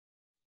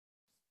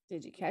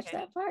 Did you catch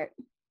that part?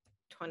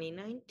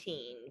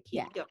 2019.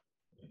 Keep going.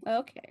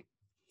 Okay.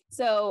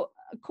 So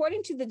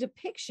according to the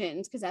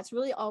depictions, because that's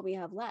really all we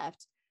have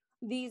left,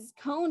 these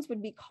cones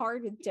would be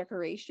carved with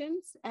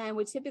decorations and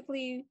would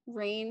typically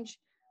range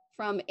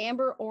from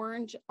amber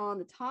orange on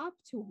the top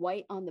to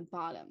white on the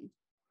bottom.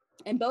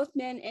 And both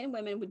men and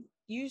women would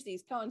use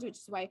these cones, which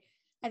is why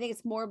I think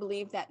it's more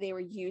believed that they were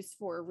used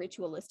for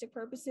ritualistic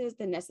purposes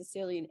than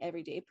necessarily an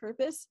everyday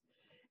purpose.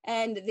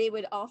 And they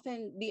would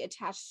often be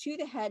attached to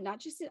the head,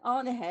 not just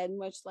on the head,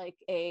 much like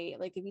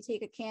if you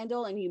take a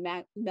candle and you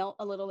melt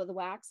a little of the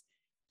wax,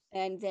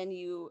 and then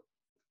you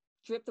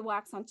drip the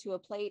wax onto a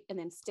plate and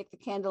then stick the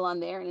candle on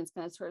there, and it's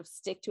going to sort of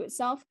stick to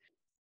itself.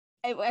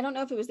 I don't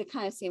know if it was the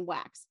kind of same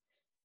wax,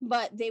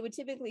 but they would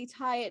typically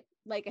tie it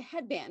like a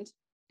headband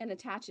and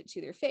attach it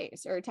to their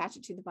face, or attach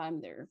it to the bottom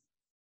of their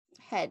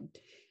head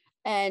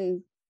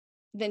and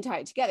then tie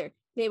it together.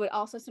 They would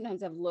also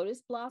sometimes have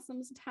lotus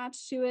blossoms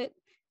attached to it.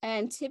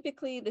 And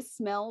typically the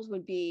smells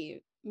would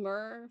be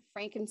myrrh,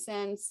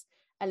 frankincense,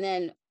 and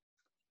then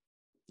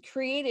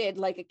created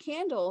like a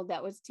candle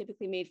that was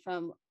typically made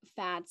from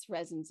fats,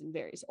 resins, and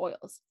various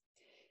oils.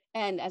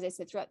 And as I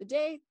said, throughout the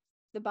day,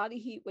 the body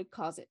heat would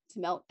cause it to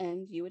melt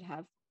and you would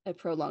have a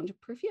prolonged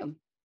perfume.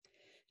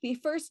 The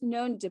first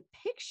known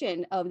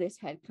depiction of this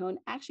head cone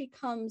actually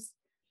comes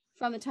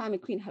from the time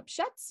of Queen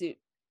Hatshepsut.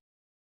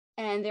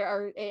 And there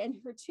are, in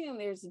her tomb,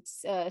 there's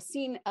a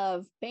scene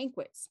of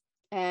banquets,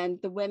 and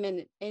the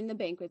women in the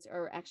banquets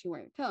are actually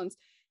wearing the cones.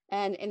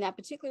 And in that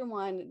particular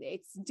one,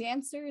 it's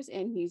dancers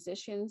and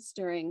musicians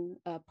during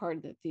part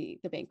of the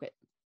banquet.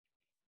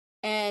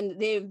 And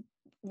they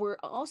were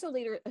also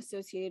later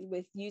associated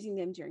with using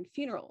them during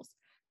funerals.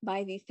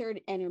 By the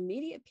third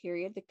intermediate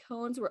period, the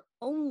cones were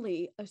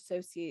only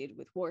associated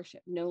with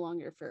worship, no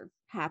longer for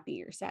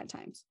happy or sad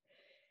times.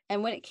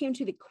 And when it came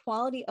to the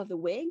quality of the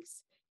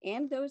wigs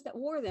and those that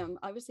wore them,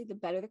 obviously the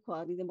better the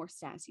quality, the more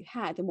status you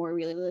had, the more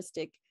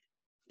realistic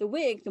the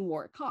wig, the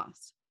more it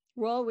cost.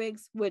 Royal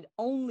wigs would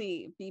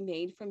only be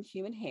made from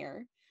human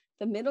hair.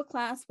 The middle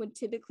class would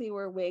typically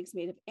wear wigs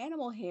made of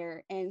animal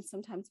hair and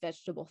sometimes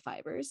vegetable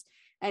fibers.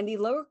 And the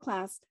lower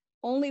class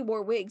only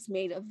wore wigs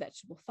made of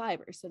vegetable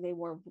fibers. So they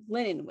wore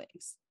linen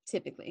wigs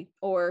typically,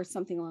 or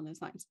something along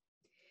those lines.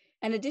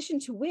 In addition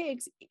to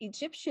wigs,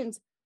 Egyptians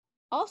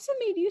also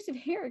made use of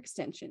hair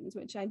extensions,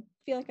 which I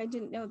feel like I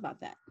didn't know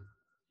about that.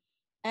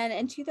 And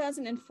in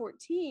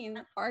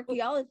 2014,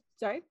 archaeologists,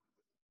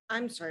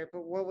 I'm sorry,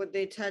 but what would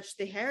they attach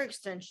the hair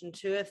extension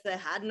to if they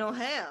had no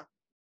hair?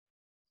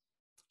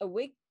 A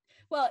wig.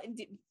 Well,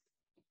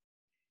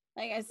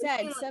 like I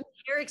said, some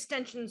hair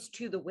extensions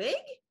to the wig.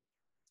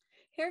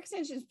 Hair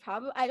extensions,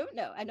 probably. I don't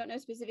know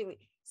specifically.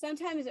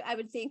 Sometimes I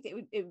would think that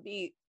it would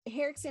be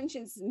hair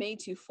extensions made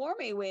to form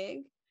a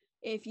wig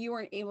if you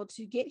weren't able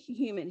to get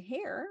human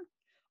hair,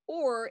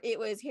 or it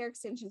was hair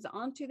extensions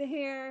onto the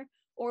hair,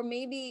 or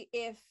maybe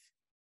if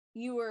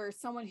you were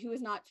someone who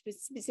was not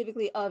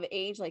specifically of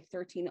age, like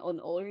 13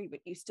 and older, but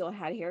you still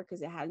had hair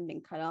because it hadn't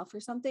been cut off or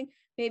something.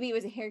 Maybe it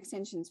was hair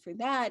extensions for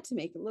that to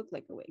make it look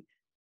like a wig.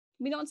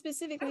 We don't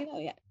specifically know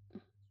yet.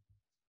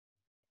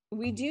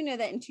 We do know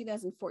that in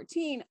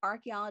 2014,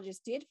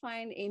 archaeologists did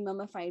find a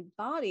mummified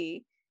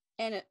body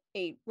in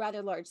a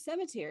rather large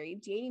cemetery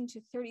dating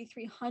to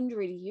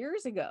 3,300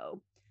 years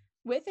ago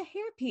with a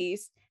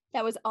hairpiece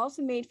that was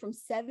also made from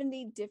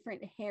 70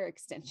 different hair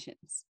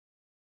extensions.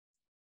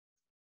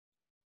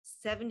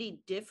 70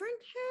 different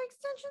hair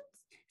extensions?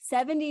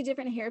 70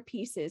 different hair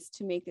pieces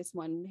to make this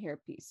one hair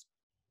piece.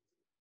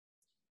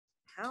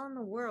 How in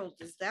the world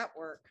does that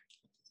work?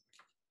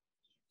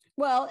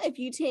 Well, if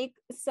you take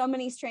so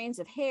many strands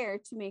of hair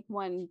to make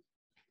one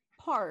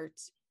part,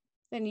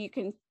 then you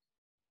can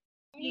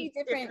need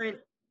different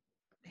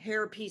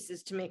hair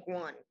pieces to make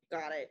one.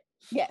 Got it.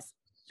 Yes.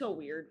 So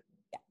weird.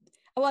 Yeah.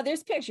 Well,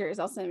 there's pictures.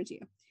 I'll send them to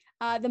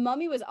you. The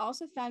mummy was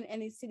also found in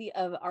the city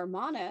of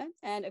Amarna,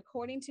 and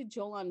according to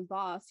Jolan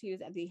Boss, who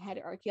was the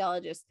head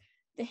archaeologist,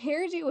 the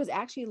hairdo was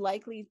actually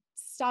likely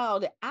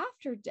styled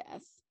after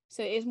death,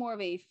 so it is more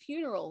of a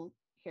funeral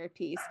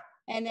hairpiece,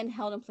 and then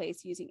held in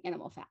place using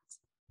animal fats.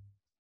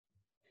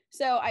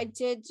 So I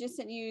did just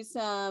send you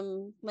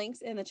some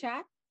links in the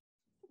chat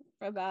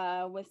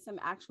with some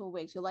actual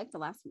wigs. You'll like the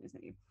last one I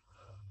sent you.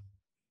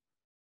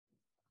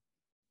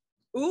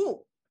 Ooh.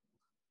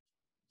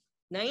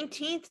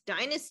 19th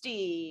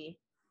dynasty.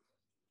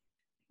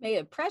 Made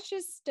of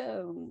precious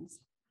stones.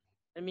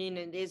 I mean,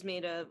 it is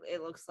made of,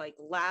 it looks like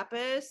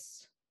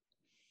lapis.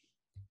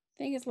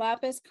 I think it's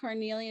lapis,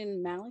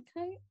 carnelian,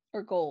 malachite,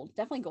 or gold.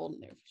 Definitely gold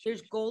in there. Sure.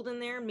 There's gold in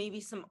there, maybe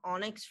some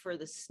onyx for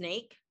the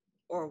snake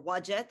or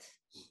Wadjet.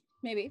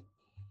 Maybe.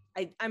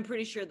 I'm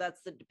pretty sure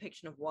that's the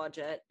depiction of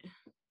Wadjet.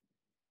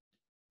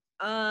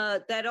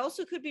 That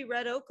also could be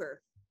red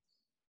ochre.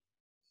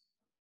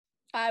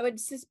 I would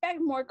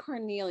suspect more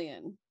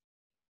carnelian.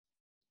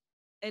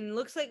 And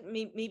looks like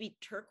maybe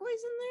turquoise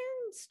in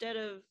there instead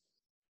of,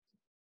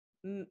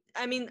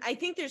 I mean, I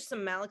think there's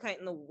some malachite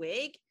in the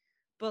wig,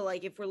 but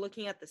like if we're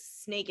looking at the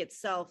snake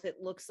itself, it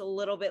looks a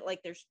little bit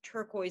like there's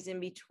turquoise in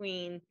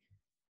between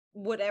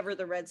whatever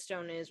the red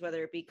stone is,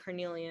 whether it be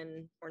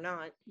carnelian or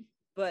not.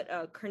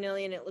 But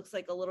carnelian, it looks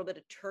like a little bit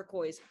of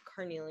turquoise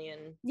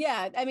carnelian.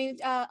 Yeah, I mean,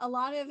 a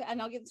lot of,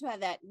 and I'll get to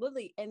that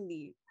literally in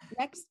the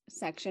next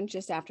section,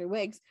 just after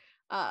wigs.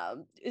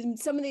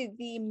 Some of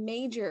the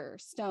major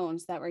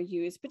stones that were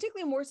used,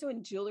 particularly more so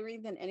in jewelry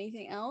than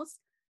anything else: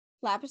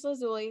 lapis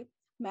lazuli,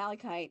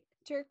 malachite,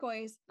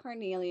 turquoise,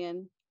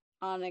 carnelian,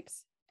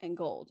 onyx, and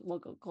gold. We'll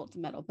go gold to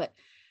metal, but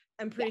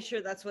I'm pretty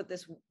sure that's what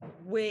this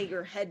wig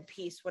or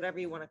headpiece, whatever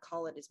you want to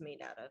call it, is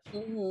made out of.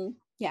 Mm-hmm.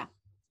 Yeah.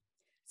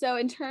 So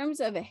in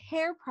terms of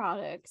hair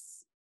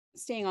products,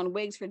 staying on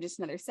wigs for just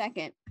another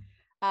second,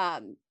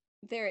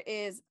 there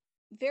is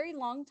very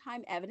long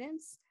time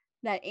evidence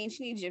that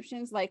ancient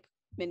Egyptians, like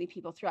many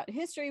people throughout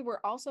history, were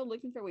also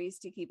looking for ways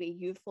to keep a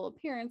youthful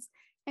appearance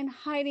and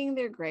hiding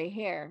their gray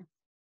hair.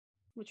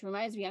 Which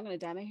reminds me, I'm going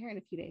to dye my hair in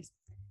a few days.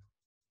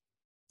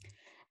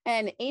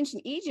 And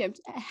ancient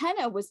Egypt,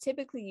 henna was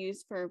typically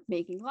used for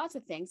making lots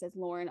of things, as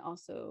Lauren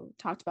also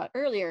talked about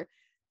earlier,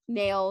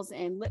 nails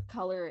and lip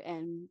color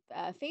and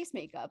face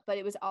makeup, but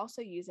it was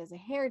also used as a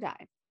hair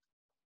dye.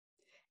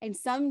 And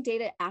some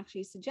data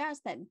actually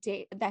suggests that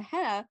that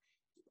henna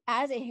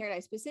as a hair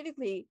dye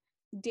specifically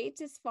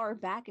dates as far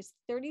back as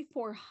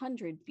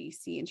 3400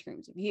 BC in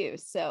terms of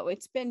use. So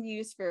it's been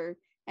used for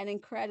an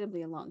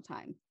incredibly long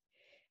time.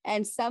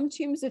 And some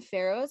tombs of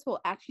pharaohs will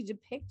actually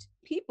depict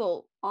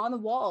people on the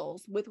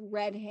walls with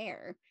red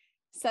hair,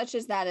 such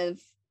as that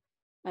of,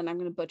 and I'm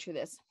going to butcher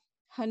this,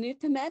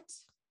 Hanutemet,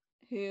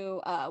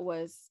 who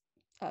was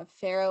a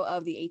pharaoh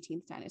of the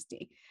 18th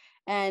dynasty.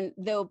 And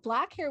though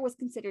black hair was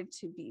considered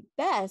to be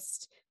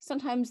best,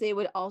 sometimes they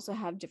would also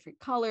have different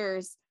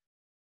colors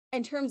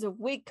in terms of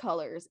wig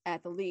colors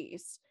at the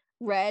least.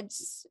 Red,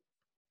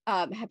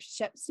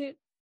 Hatshepsut,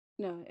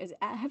 no, is it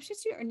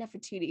Hatshepsut or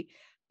Nefertiti,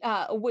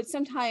 would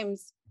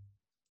sometimes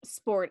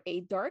sport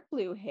a dark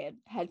blue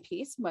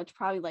headpiece, much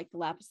probably like the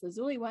lapis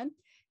lazuli one.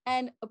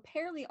 And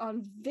apparently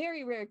on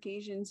very rare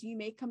occasions, you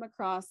may come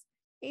across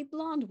a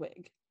blonde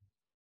wig,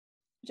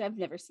 which I've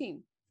never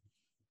seen.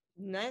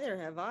 Neither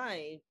have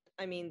I.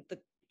 I mean, the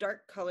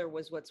dark color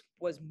was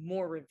was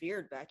more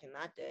revered back in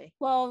that day.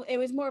 Well, it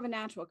was more of a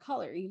natural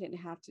color. You didn't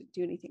have to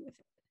do anything with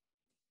it.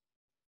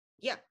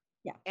 Yeah.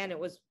 Yeah. And it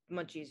was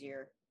much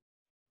easier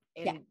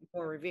and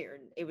more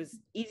revered. It was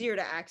easier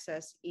to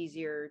access,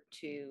 easier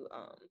to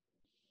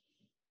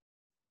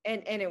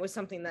and it was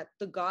something that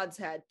the gods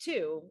had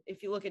too.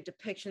 If you look at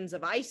depictions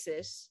of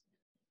Isis,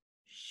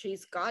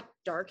 she's got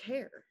dark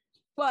hair.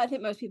 Well, I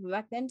think most people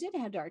back then did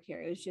have dark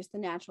hair. It was just the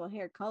natural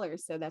hair color,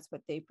 so that's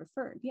what they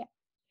preferred. Yeah.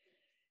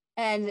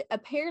 And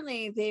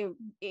apparently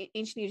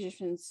ancient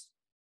Egyptians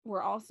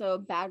were also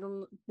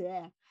battling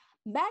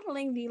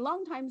the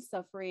long-time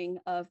suffering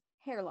of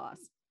hair loss,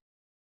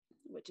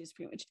 which is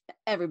pretty much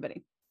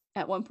everybody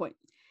at one point.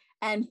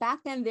 And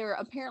back then there were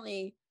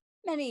apparently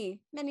many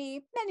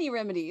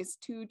remedies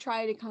to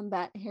try to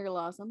combat hair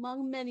loss,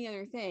 among many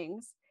other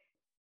things.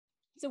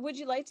 So would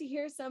you like to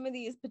hear some of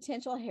these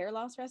potential hair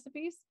loss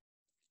recipes?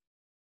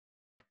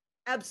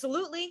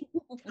 Absolutely.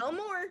 Tell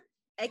more.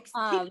 Keep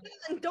going.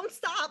 Don't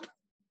stop.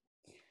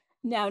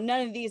 Now,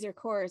 none of these, of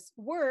course,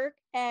 work,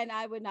 and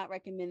I would not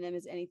recommend them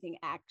as anything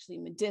actually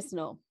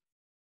medicinal.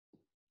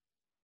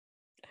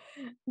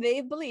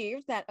 They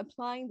believed that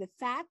applying the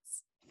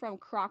fats from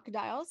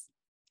crocodiles,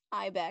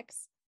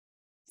 ibex,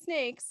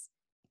 snakes,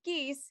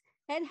 geese,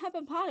 and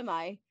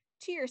hippopotami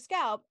to your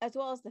scalp, as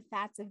well as the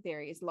fats of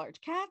various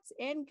large cats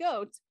and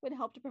goats, would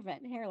help to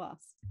prevent hair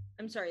loss.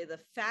 I'm sorry, the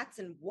fats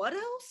and what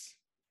else?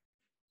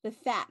 The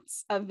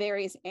fats of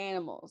various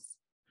animals.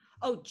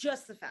 Oh,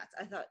 just the fats.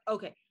 I thought,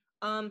 okay.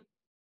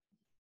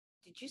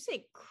 Did you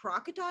say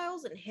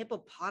crocodiles and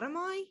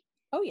hippopotami?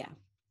 Oh, yeah.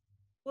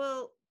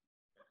 Well,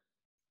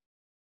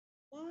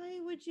 why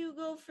would you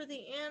go for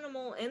the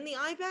animal and the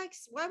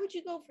ibex? Why would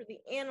you go for the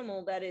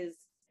animal that is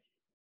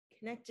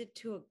connected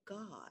to a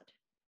god?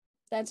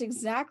 That's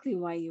exactly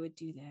why you would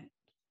do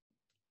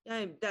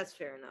that. That's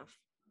fair enough.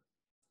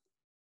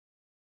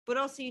 But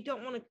also, you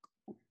don't want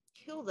to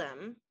kill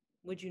them.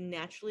 Would you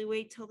naturally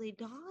wait till they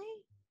die?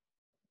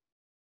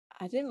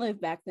 I didn't live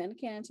back then.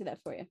 Can't answer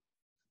that for you.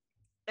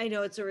 I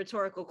know it's a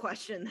rhetorical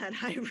question that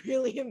I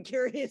really am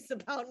curious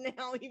about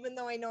now, even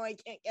though I know I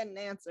can't get an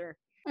answer.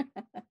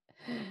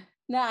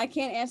 No, I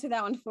can't answer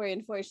that one for you,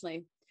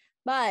 unfortunately.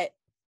 But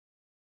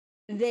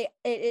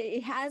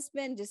it has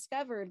been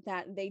discovered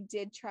that they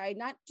did try,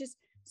 not just,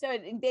 so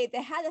they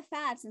had the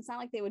fats, and it's not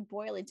like they would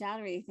boil it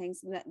down or anything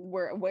that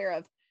we're aware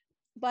of.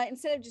 But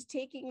instead of just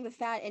taking the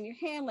fat in your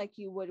hand like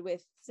you would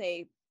with,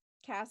 say,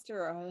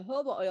 castor or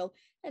jojoba oil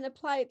and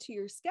apply it to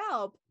your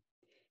scalp,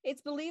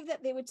 it's believed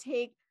that they would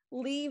take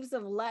leaves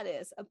of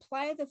lettuce,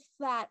 apply the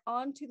fat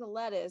onto the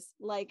lettuce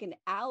like an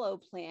aloe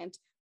plant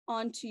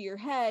onto your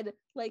head,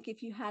 like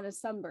if you had a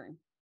sunburn.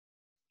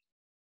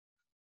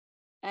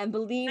 And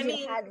believed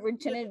it had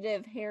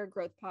regenerative hair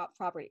growth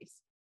properties.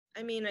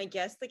 I mean, I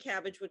guess the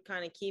cabbage would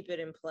kind of keep it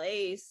in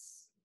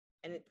place,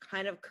 and it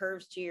kind of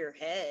curves to your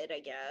head, I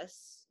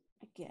guess.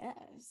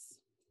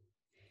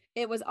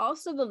 It was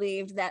also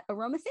believed that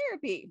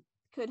aromatherapy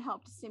could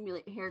help to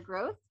stimulate hair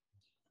growth.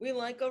 We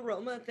like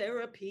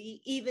aromatherapy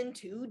even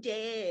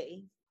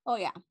today. Oh,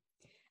 yeah.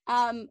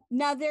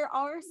 Now, there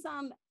are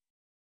some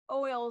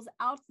oils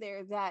out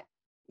there that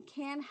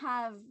can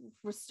have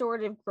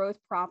restorative growth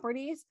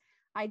properties.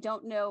 I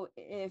don't know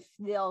if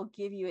they'll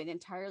give you an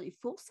entirely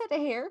full set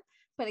of hair,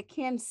 but it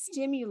can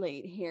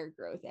stimulate hair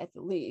growth at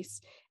the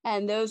least.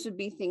 And those would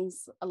be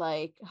things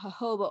like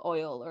jojoba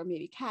oil or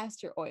maybe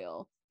castor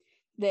oil.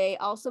 They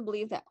also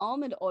believe that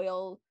almond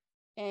oil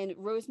and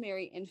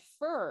rosemary and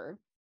fir,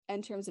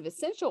 in terms of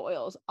essential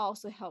oils,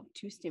 also help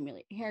to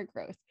stimulate hair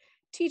growth.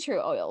 Tea tree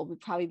oil would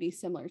probably be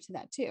similar to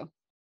that too.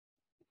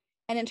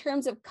 And in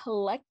terms of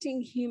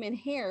collecting human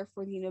hair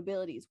for the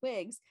nobility's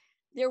wigs,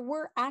 there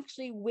were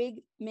actually wig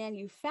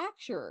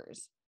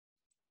manufacturers,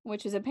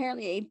 which is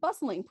apparently a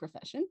bustling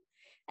profession.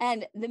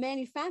 And the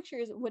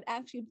manufacturers would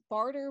actually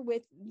barter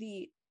with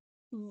the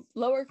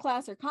lower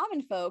class or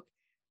common folk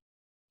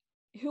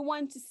who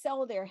wanted to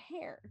sell their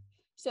hair.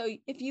 So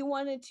if you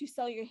wanted to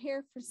sell your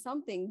hair for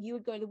something, you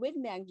would go to wig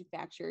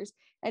manufacturers,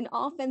 and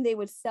often they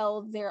would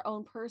sell their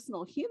own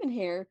personal human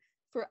hair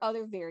for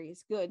other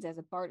various goods as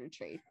a barter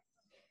trade.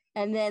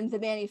 And then the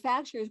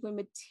manufacturers would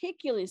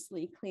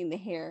meticulously clean the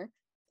hair,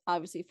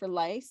 obviously for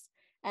lice,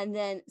 and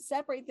then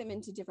separate them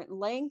into different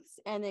lengths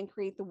and then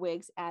create the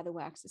wigs, add the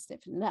wax to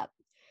stiffen it up.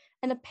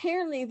 And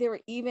apparently there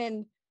were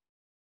even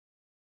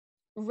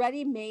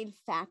ready-made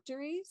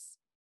factories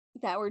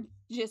that were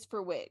just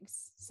for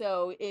wigs.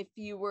 So if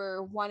you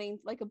were wanting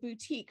like a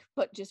boutique,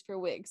 but just for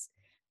wigs,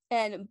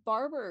 and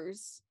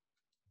barbers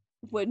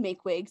would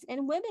make wigs,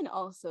 and women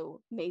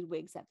also made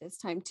wigs at this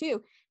time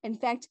too. In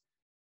fact,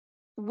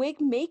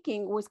 wig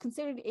making was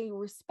considered a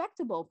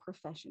respectable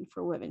profession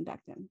for women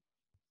back then.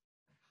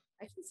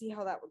 I can see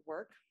how that would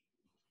work.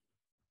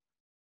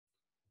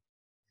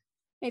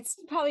 It's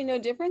probably no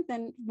different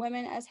than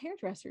women as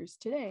hairdressers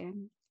today.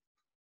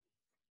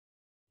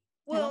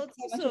 Well, it's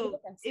also,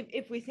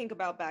 if we think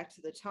about back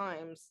to the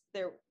times,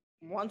 they're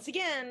once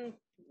again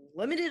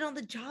limited on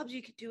the jobs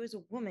you could do as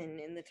a woman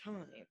in the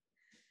time.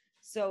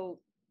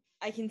 So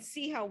I can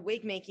see how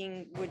wig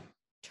making would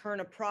turn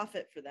a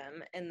profit for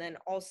them. And then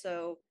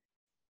also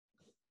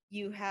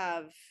you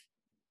have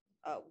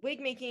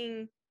wig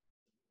making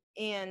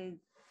and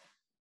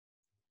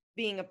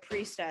being a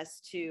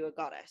priestess to a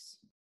goddess.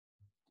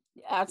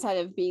 Outside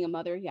of being a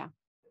mother, yeah.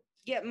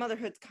 Yeah,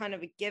 motherhood's kind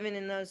of a given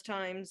in those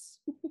times.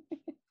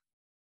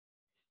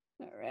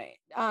 All right.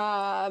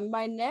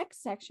 My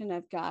next section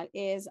I've got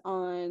is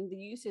on the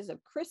uses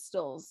of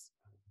crystals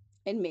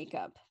in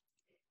makeup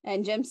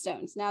and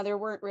gemstones. Now, there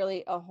weren't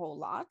really a whole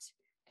lot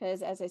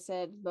because, as I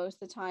said,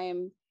 most of the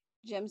time,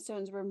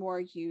 gemstones were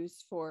more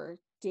used for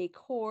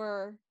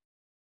decor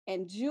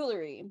and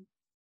jewelry.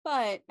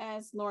 But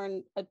as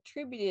Lauren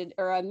attributed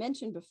or I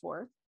mentioned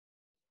before,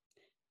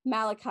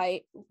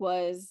 malachite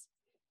was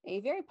a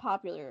very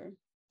popular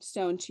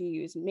stone to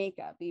use in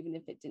makeup, even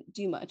if it didn't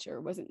do much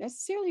or wasn't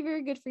necessarily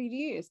very good for you to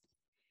use.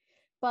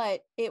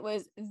 But it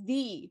was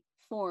the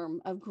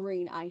form of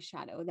green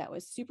eyeshadow that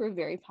was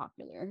very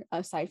popular,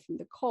 aside from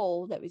the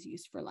kohl that was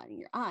used for lining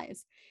your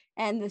eyes.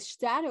 And the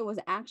shadow was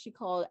actually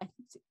called, I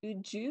think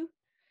it's Uju.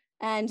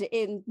 And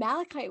in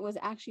malachite was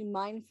actually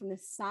mined from the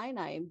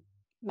Sinai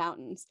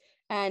Mountains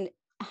and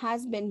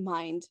has been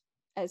mined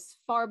as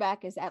far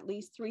back as at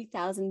least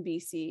 3000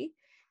 BC.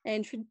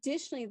 And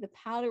traditionally, the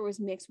powder was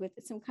mixed with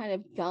some kind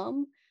of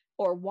gum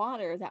or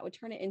water that would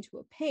turn it into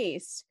a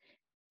paste.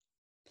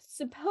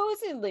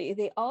 Supposedly,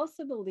 they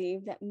also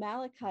believe that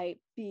malachite,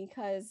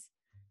 because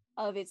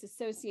of its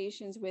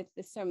associations with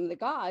some of the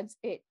gods,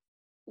 it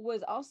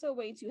was also a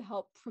way to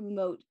help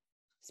promote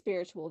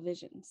spiritual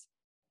visions.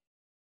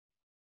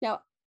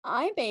 Now,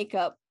 eye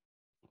makeup,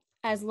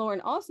 as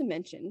Lauren also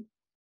mentioned,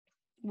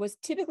 was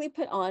typically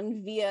put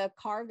on via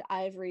carved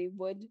ivory,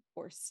 wood,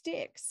 or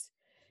sticks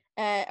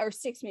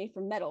made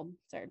from metal,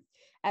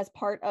 as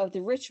part of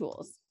the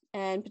rituals.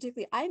 And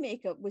particularly eye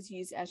makeup was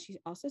used, as she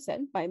also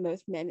said, by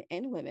both men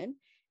and women,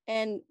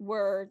 and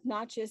were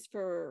not just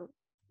for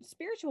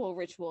spiritual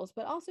rituals,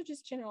 but also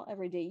just general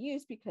everyday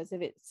use because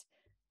of its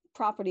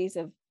properties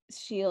of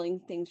shielding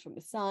things from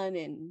the sun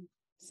and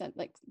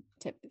like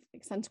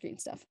sunscreen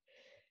stuff.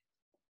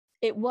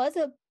 It was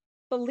a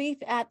belief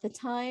at the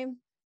time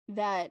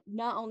that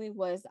not only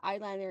was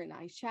eyeliner and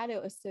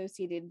eyeshadow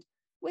associated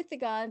with the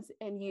gods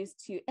and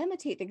used to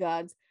imitate the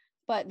gods,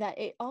 but that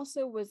it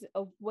also was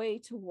a way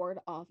to ward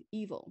off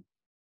evil.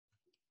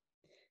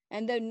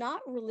 And though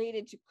not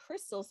related to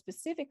crystals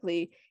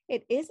specifically,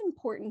 it is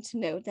important to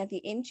note that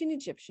the ancient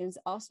Egyptians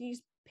also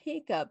used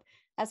makeup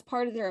as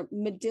part of their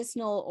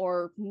medicinal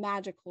or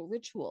magical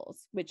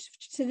rituals, which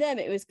to them,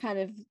 it was kind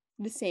of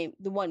the same.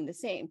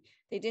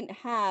 They didn't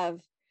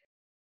have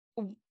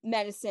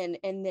medicine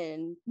and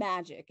then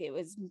magic. It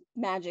was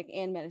magic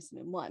and medicine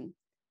in one.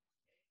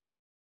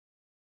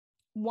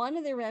 One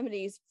of the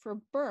remedies for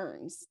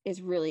burns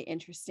is really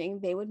interesting.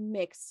 They would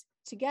mix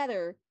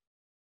together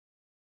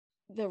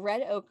the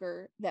red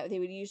ochre that they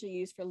would usually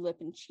use for lip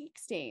and cheek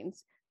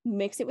stains,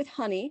 mix it with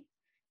honey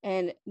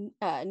and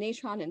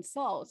natron and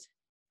salt.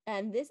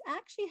 And this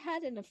actually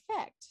had an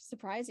effect,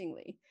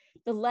 surprisingly.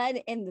 The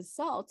lead in the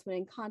salts, when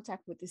in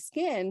contact with the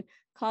skin,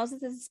 causes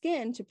the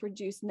skin to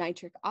produce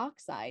nitric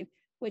oxide,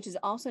 which is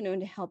also known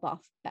to help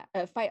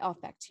fight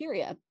off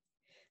bacteria.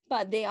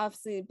 But they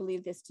obviously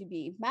believe this to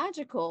be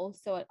magical.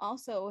 So it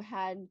also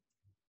had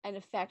an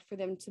effect for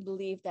them to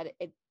believe that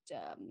it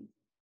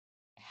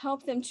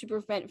helped them to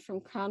prevent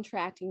from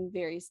contracting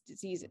various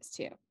diseases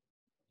too.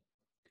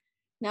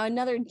 Now,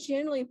 another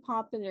generally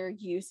popular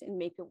use in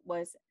makeup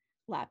was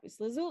lapis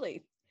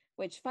lazuli,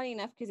 which, funny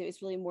enough, because it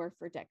was really more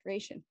for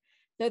decoration.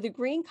 Though the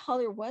green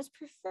color was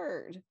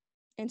preferred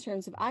in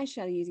terms of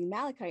eyeshadow using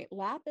malachite,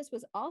 lapis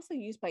was also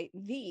used by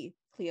the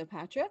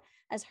Cleopatra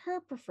as her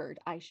preferred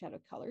eyeshadow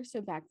color.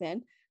 So back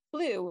then,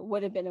 blue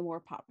would have been a more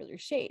popular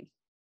shade.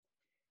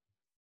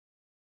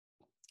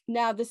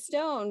 Now, the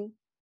stone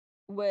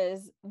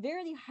was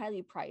very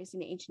highly priced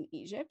in ancient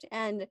Egypt,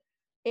 and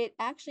it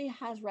actually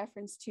has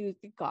reference to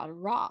the god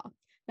Ra.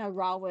 Now,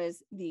 Ra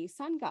was the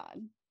sun god,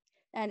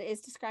 and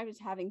is described as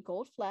having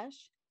gold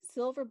flesh,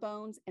 silver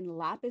bones, and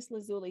lapis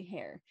lazuli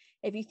hair.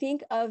 If you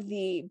think of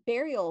the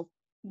burial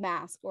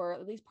mask, or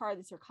at least part of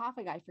the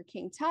sarcophagi for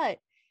King Tut,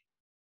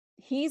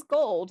 he's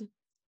gold,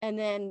 and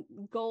then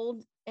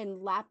gold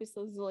and lapis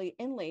lazuli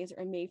inlays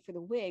are made for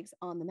the wigs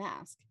on the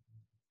mask.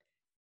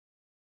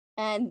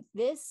 And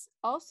this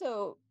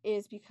also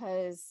is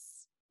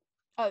because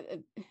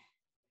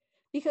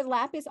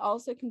lapis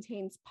also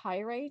contains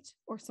pyrite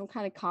or some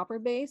kind of copper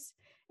base.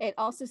 It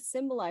also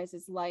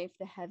symbolizes life,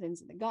 the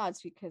heavens, and the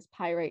gods, because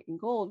pyrite and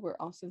gold were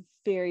also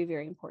very,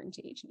 very important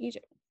to ancient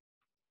Egypt.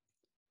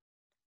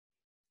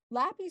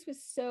 Lapis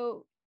was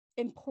so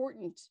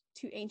important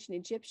to ancient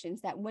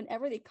Egyptians that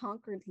whenever they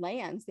conquered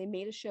lands, they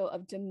made a show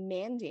of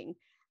demanding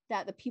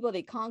that the people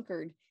they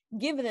conquered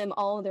give them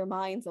all of their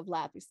mines of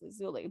lapis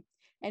lazuli.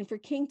 And for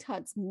King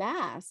Tut's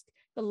mask,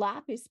 the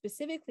lapis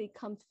specifically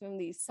comes from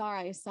the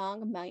Sarai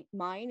Sang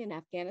mine in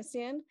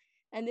Afghanistan.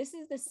 And this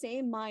is the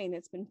same mine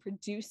that's been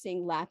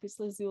producing lapis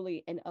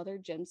lazuli and other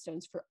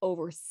gemstones for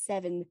over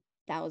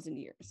 7,000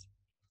 years.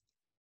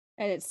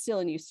 And it's still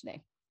in use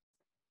today.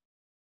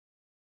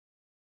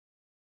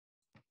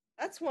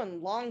 That's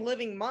one long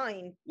living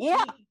mine.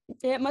 Yeah,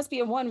 it must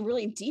be a one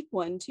really deep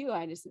one too.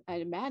 I'd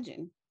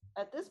imagine.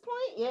 At this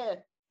point, yeah.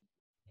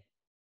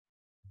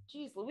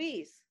 Jeez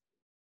Louise.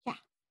 Yeah.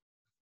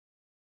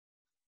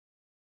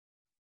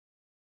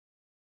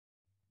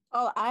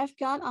 Oh, I've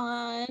got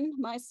on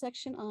my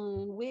section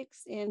on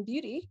wigs and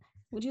beauty.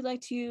 Would you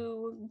like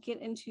to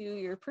get into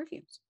your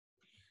perfumes?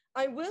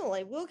 I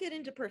will get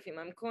into perfume.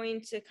 I'm going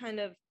to kind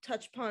of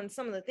touch upon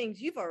some of the things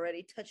you've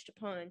already touched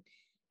upon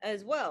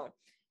as well.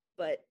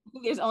 But I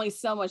think there's only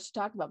so much to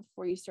talk about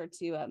before you start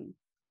to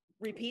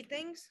repeat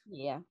things.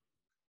 Yeah,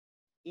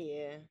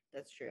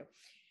 that's true.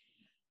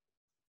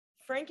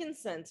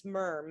 Frankincense,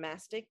 myrrh,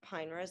 mastic,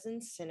 pine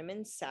resin,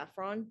 cinnamon,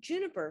 saffron,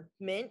 juniper,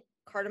 mint,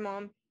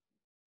 cardamom,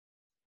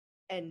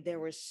 and there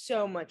was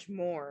so much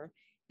more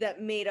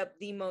that made up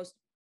the most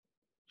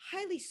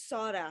highly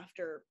sought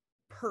after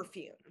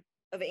perfume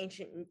of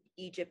ancient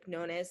Egypt,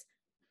 known as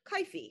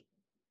kaifi.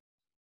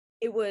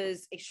 It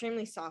was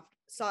extremely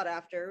sought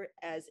after,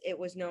 as it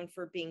was known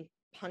for being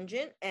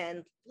pungent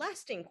and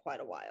lasting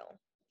quite a while.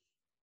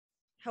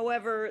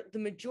 However, the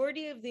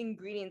majority of the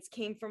ingredients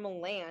came from a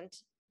land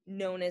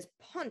known as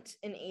Punt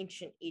in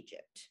ancient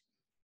Egypt.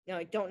 Now,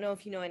 I don't know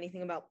if you know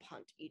anything about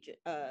Punt, Egypt.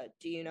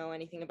 Do you know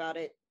anything about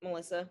it,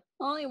 Melissa?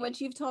 Only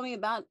what you've told me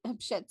about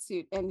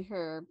Hatshepsut and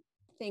her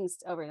things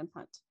over in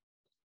Punt.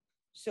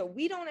 So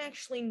we don't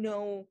actually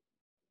know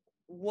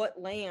what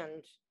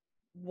land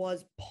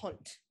was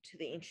Punt to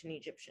the ancient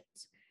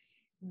Egyptians.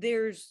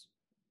 There's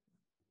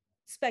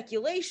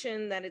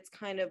speculation that it's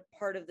kind of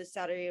part of the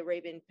Saudi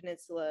Arabian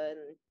Peninsula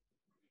and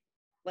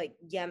like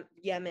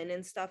Yemen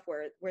and stuff,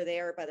 where they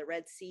are by the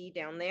Red Sea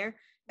down there,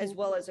 as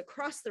well as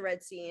across the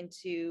Red Sea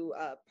into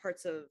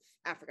parts of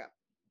Africa,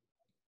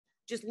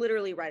 just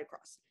literally right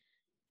across.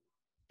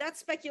 That's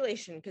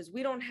speculation, because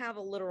we don't have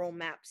a literal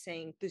map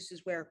saying this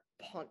is where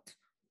Punt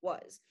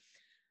was.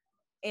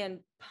 And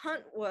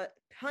Punt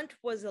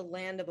was a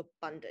land of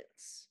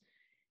abundance.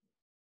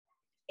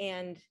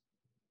 And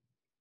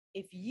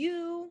if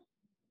you,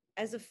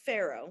 as a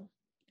pharaoh,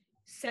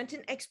 sent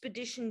an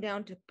expedition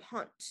down to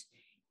Punt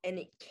and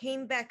it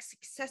came back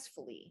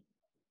successfully,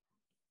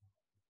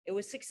 it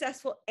was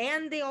successful,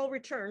 and it all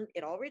returned,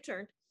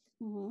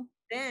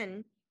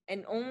 then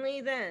and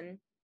only then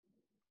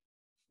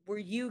were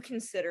you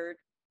considered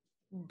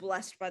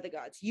blessed by the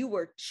gods. You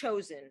were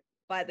chosen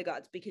by the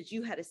gods because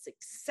you had a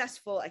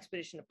successful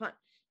expedition to Punt.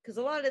 Because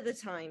a lot of the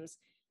times,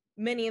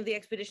 many of the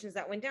expeditions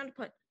that went down to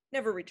Punt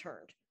never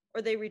returned,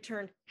 or they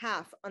returned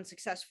half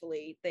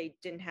unsuccessfully. They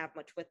didn't have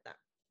much with them.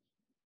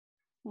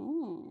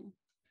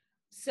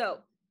 So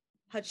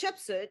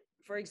Hatshepsut,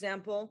 for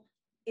example,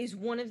 is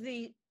one of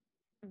the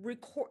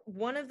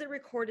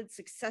recorded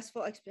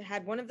successful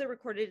expeditions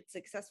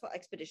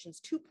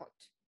to Punt.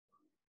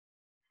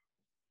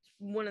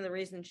 One of the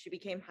reasons she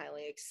became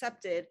highly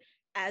accepted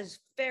as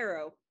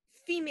pharaoh,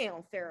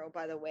 female pharaoh,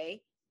 by the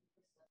way.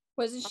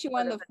 Wasn't she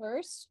one of the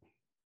first?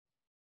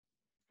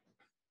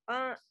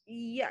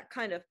 Yeah,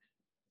 kind of.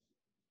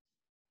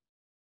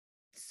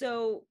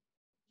 So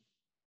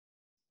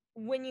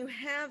when you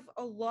have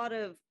a lot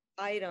of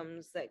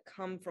items that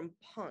come from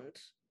Punt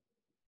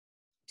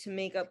to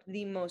make up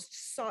the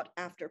most sought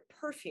after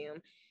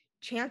perfume,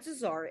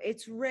 chances are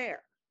it's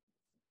rare.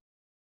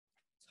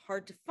 It's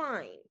hard to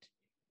find.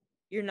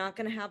 You're not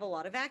going to have a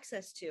lot of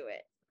access to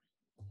it.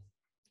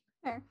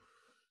 Fair.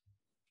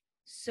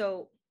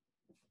 So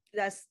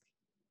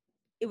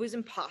it was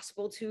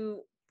impossible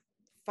to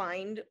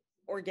find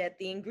or get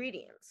the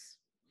ingredients,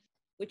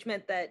 which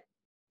meant that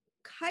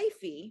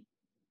kaifi,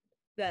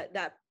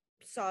 that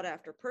sought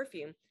after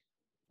perfume,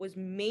 was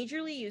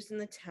majorly used in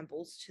the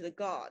temples to the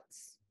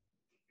gods.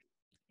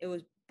 It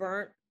was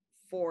burnt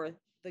for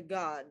the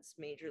gods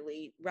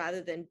majorly,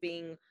 rather than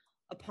being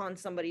upon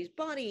somebody's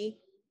body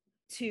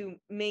to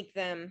make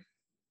them.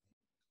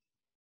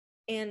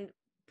 And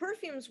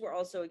perfumes were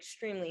also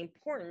extremely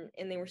important,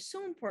 and they were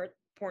so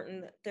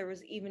important that there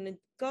was even a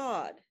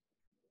god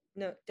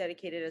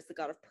dedicated as the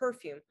god of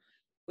perfume,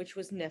 which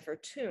was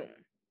Nefertum.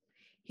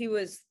 He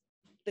was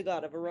the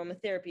god of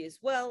aromatherapy as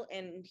well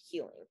and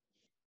healing.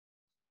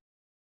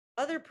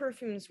 Other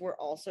perfumes were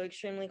also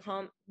extremely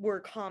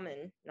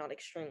common, not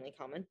extremely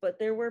common, but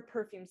there were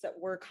perfumes that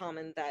were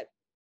common that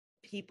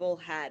people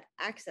had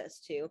access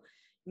to,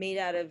 made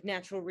out of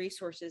natural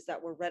resources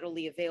that were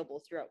readily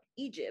available throughout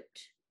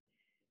Egypt.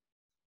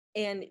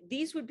 And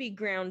these would be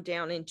ground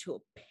down into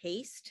a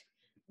paste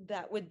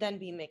that would then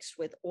be mixed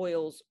with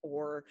oils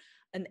or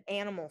an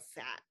animal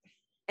fat.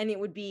 And it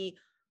would be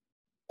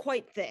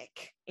quite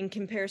thick in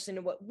comparison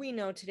to what we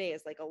know today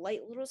as like a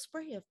light little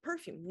spray of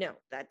perfume. No,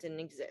 that didn't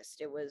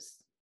exist. It was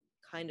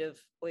kind of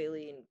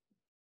oily and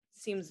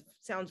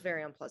sounds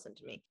very unpleasant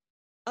to me.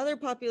 Other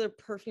popular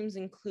perfumes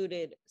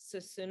included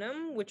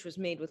Succinum, which was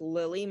made with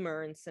lily,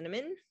 myrrh, and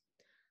cinnamon.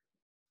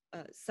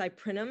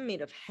 Cyprinum,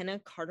 made of henna,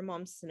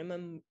 cardamom,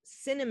 cinnamon,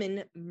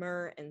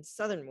 myrrh, and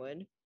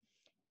southernwood.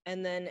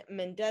 And then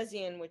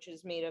Mendesian, which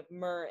is made of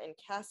myrrh and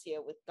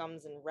cassia with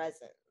gums and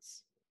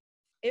resins.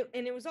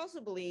 It was also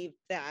believed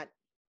that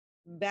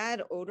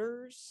bad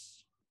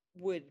odors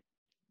would,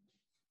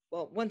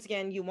 well, once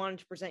again, you wanted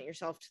to present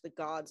yourself to the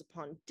gods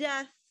upon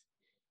death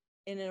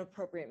in an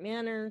appropriate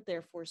manner.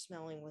 Therefore,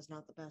 smelling was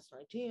not the best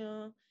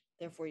idea.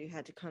 Therefore, you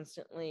had to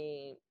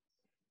constantly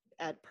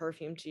add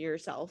perfume to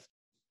yourself.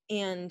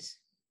 And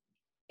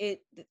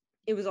it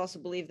was also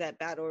believed that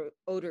bad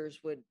odors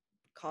would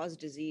cause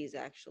disease,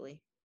 actually.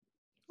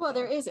 Well,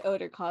 there is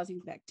odor causing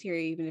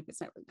bacteria, even if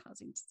it's not really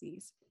causing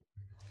disease.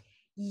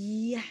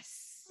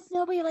 Yes.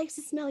 Nobody likes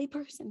a smelly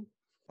person.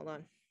 Hold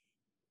on.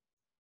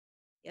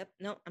 Yep.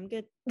 No, I'm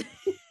good.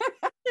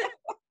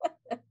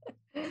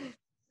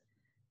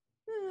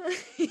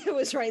 It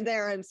was right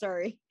there. I'm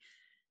sorry.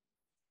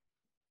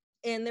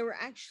 And there were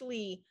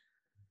actually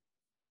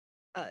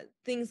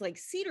things like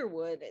cedar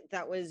wood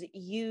that was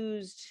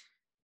used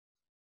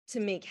to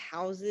make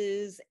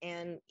houses,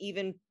 and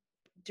even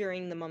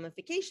during the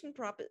mummification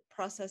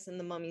process in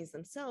the mummies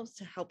themselves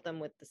to help them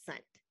with the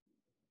scent.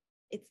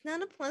 It's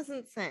not a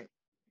pleasant scent.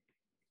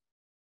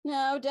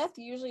 No, death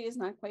usually is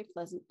not quite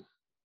pleasant.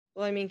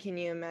 Well, I mean, can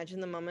you imagine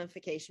the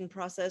mummification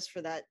process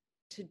for that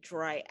to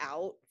dry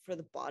out, for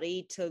the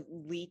body to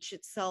leach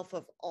itself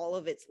of all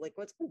of its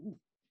liquids?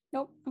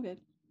 Nope, I'm good.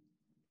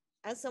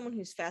 As someone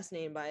who's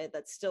fascinated by it,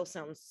 that still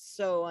sounds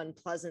so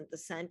unpleasant, the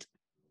scent.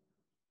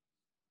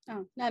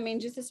 Oh, I mean,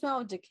 just the smell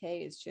of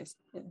decay is just...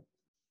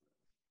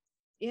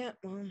 Yeah,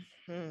 well,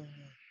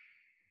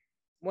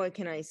 what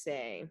can I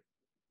say?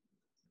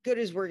 Good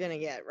as we're gonna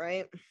get,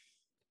 right?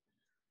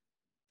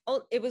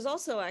 Oh, it was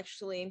also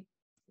actually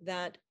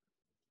that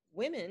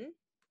women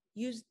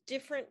use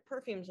different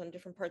perfumes on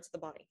different parts of the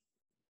body.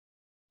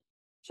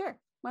 Sure,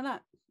 why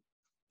not?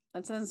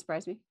 That doesn't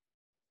surprise me.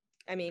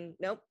 I mean,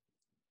 nope.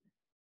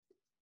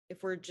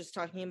 If we're just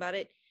talking about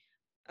it,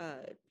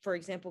 for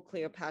example,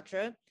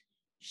 Cleopatra,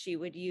 she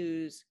would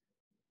use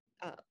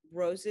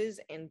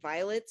roses and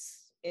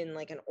violets in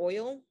like an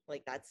oil,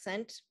 like that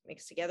scent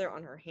mixed together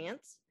on her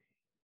hands.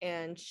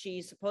 And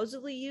she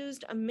supposedly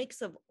used a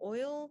mix of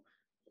oil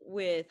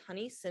with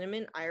honey,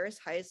 cinnamon, iris,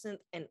 hyacinth,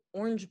 and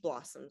orange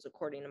blossoms,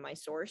 according to my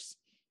source,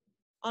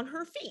 on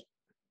her feet.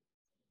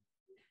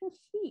 Her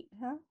feet,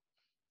 huh?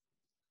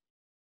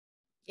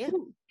 Yeah,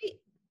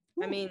 feet.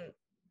 I mean,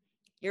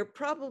 you're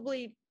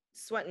probably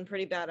sweating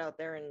pretty bad out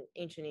there in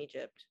ancient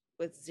Egypt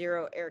with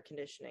zero air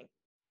conditioning.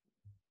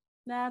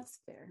 That's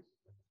fair.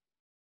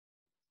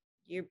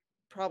 You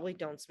probably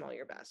don't smell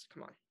your best.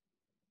 Come on.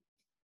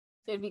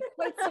 So it'd be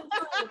quite some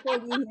time before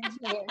the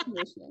invention of air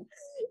conditioning.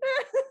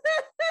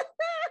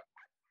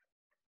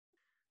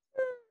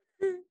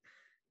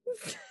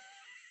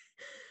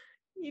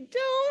 You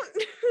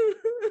don't.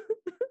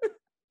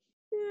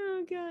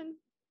 Oh god.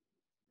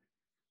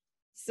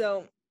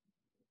 So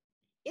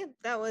yeah,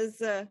 that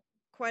was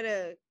quite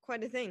a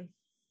thing.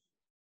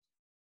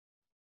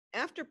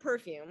 After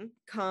perfume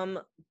come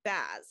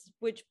baths,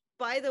 which,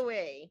 by the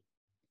way,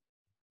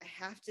 I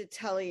have to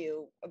tell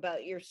you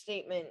about your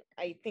statement.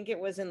 I think it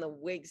was in the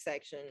wig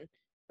section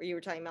where you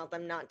were talking about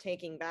them not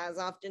taking baths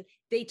often.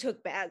 They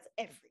took baths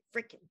every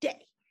freaking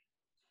day.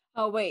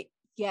 Oh wait,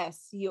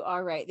 yes, you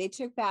are right. They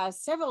took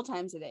baths several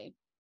times a day.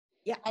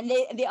 Yeah, and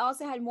they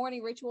also had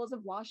morning rituals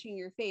of washing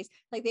your face.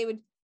 Like they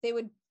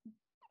would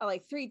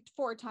like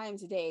 3-4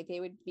 times a day. They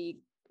would be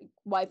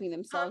wiping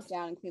themselves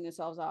down and clean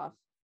themselves off.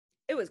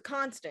 It was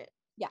constant.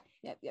 Yeah.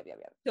 Yep.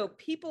 So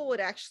people would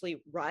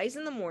actually rise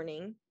in the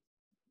morning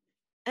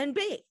and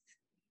bathe.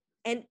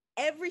 And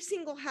every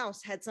single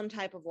house had some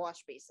type of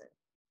wash basin.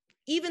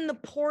 Even the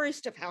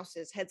poorest of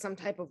houses had some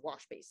type of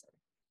wash basin.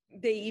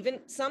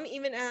 Some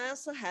even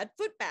also had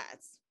foot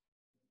baths.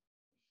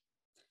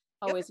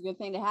 Always a good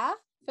thing to have.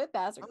 Foot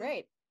baths are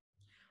great.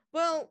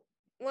 Well,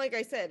 like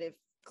I said, if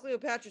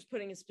Cleopatra's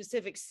putting a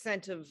specific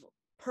scent of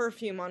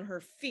perfume on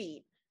her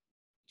feet,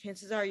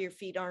 chances are your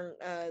feet aren't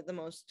the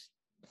most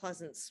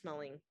pleasant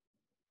smelling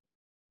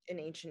in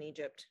ancient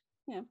Egypt.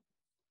 Yeah.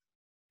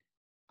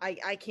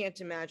 I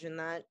can't imagine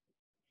that.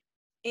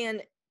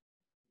 And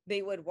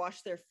they would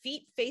wash their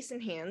feet, face,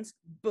 and hands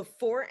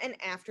before and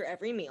after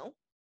every meal.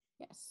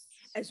 Yes.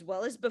 As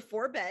well as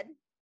before bed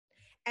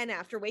and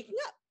after waking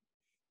up.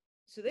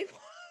 So they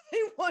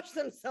wash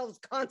themselves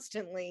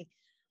constantly.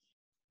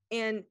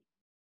 And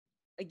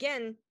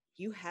again,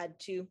 you had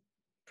to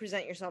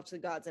present yourself to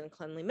the gods in a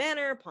cleanly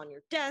manner upon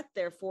your death.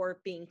 Therefore,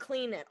 being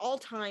clean at all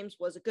times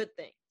was a good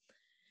thing.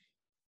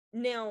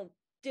 Now,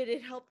 did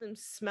it help them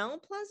smell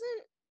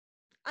pleasant?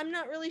 I'm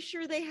not really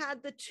sure they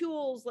had the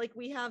tools like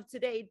we have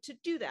today to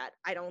do that.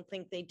 I don't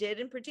think they did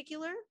in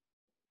particular.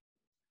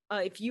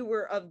 If you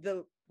were of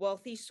the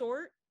wealthy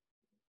sort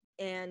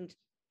and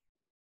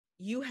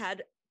you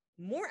had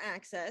more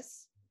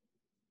access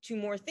to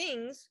more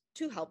things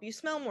to help you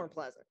smell more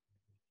pleasant,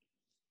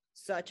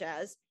 such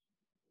as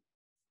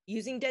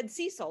using dead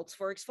sea salts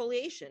for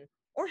exfoliation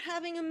or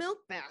having a milk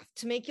bath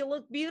to make you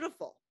look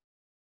beautiful.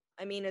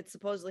 I mean, it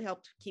supposedly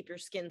helped keep your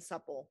skin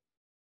supple.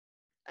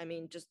 I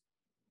mean, just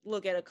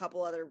look at a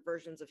couple other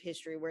versions of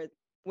history where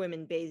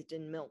women bathed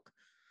in milk.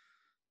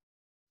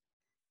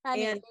 I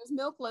mean, there's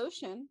milk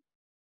lotion.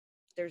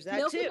 There's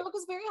that too. Milk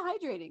is very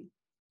hydrating.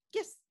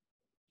 Yes.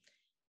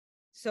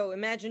 So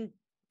imagine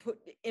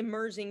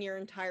immersing your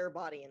entire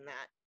body in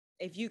that.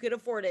 If you could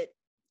afford it,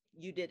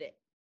 you did it.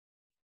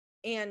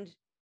 And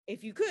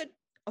if you could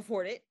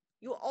afford it,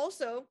 you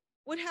also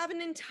would have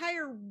an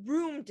entire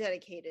room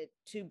dedicated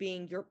to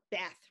being your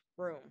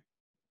bathroom.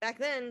 Back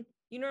then,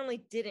 you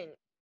normally didn't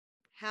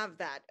have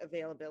that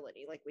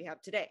availability like we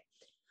have today.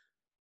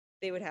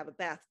 They would have a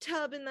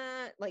bathtub in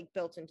that, like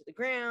built into the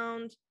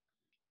ground.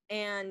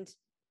 And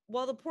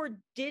while the poor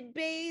did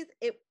bathe,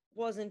 it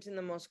wasn't in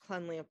the most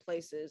cleanly of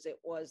places. It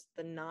was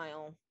the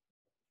Nile.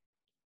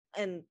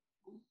 And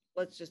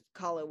let's just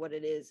call it what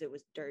it is. It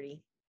was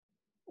dirty.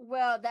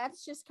 Well,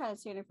 that's just kind of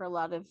standard for a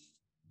lot of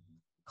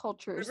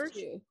cultures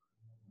too.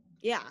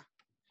 Yeah.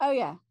 Oh,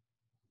 yeah.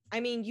 I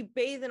mean, you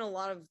bathe in a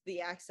lot of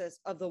the access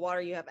of the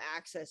water you have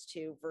access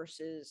to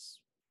versus.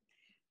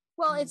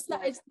 Well, it's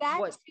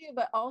that too,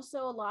 but also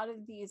a lot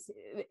of these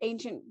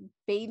ancient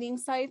bathing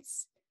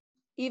sites,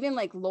 even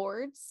like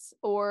Lourdes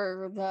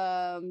or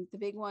the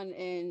big one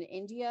in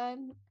India,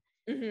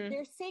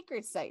 they're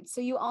sacred sites.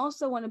 So you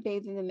also want to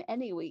bathe in them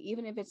anyway,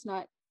 even if it's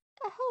not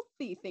a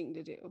healthy thing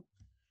to do.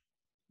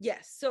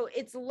 Yes. So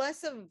it's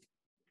less of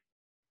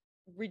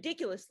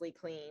ridiculously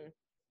clean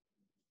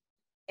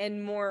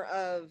and more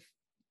of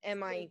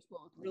am I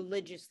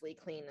religiously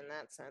clean in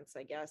that sense,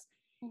 I guess.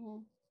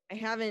 I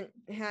haven't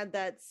had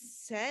that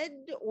said,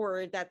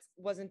 or that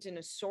wasn't in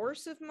a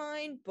source of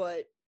mine,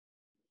 but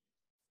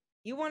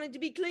you wanted to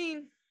be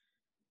clean.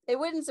 It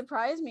wouldn't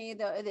surprise me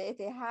though if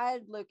they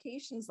had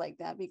locations like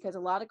that, because a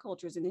lot of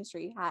cultures in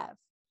history have.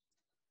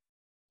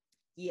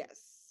 Yes.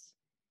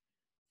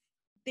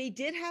 They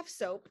did have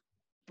soap,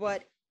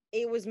 but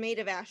it was made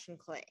of ash and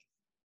clay.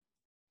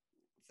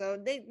 So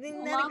they a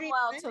long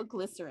while till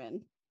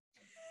glycerin.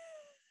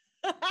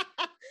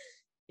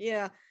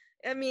 Yeah.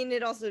 I mean,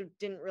 it also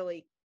didn't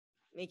really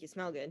make you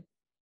smell good.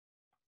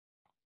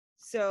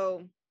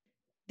 So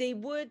they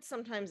would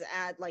sometimes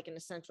add like an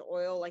essential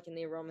oil, like in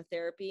the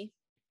aromatherapy,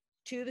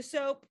 to the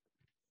soap.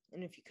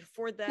 And if you could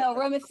afford that. No,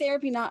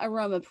 aromatherapy, not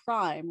aroma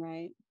prime,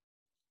 right?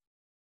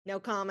 No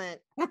comment.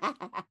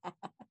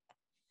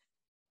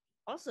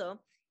 Also,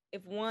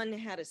 if one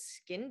had a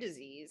skin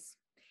disease,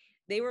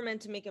 they were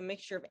meant to make a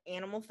mixture of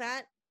animal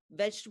fat,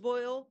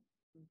 vegetable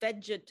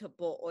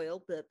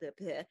oil,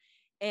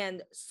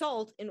 and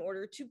salt in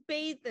order to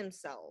bathe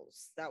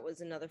themselves. That was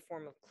another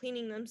form of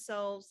cleaning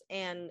themselves.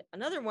 And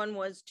another one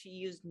was to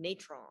use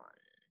natron.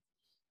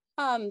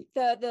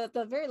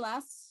 The very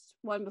last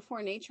one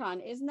before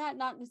natron, isn't that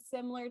not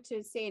similar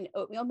to, say, an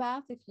oatmeal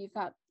bath if you've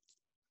got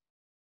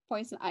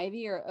poison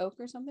ivy or oak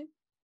or something?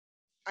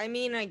 I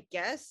mean, I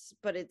guess,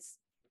 but it's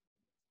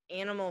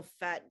animal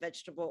fat,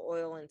 vegetable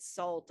oil, and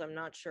salt. I'm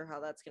not sure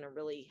how that's going to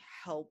really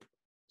help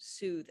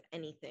soothe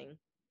anything.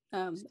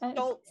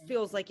 Salt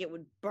feels like it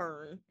would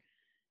burn.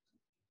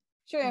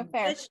 Sure,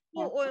 fair.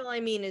 Vegetable oil,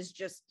 I mean, is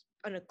just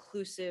an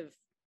occlusive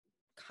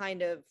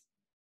kind of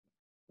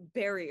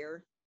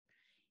barrier.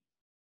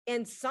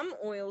 And some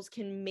oils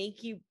can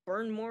make you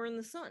burn more in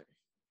the sun.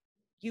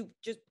 You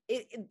just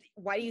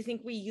why do you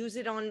think we use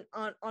it on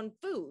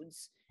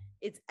foods?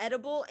 It's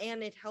edible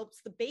and it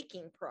helps the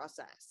baking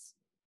process.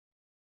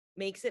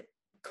 Makes it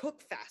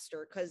cook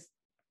faster because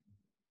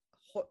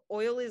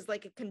oil is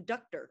like a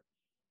conductor.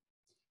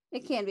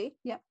 It can be,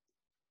 yeah.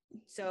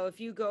 So if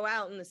you go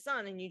out in the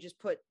sun and you just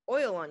put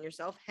oil on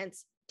yourself,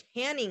 hence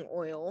tanning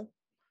oil,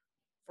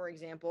 for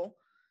example,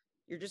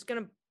 you're just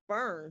going to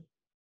burn.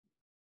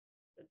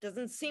 It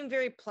doesn't seem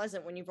very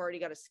pleasant when you've already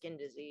got a skin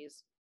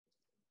disease.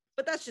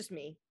 But that's just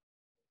me.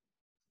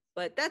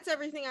 But that's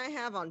everything I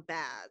have on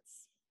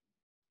baths.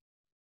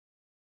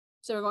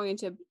 So we're going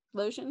into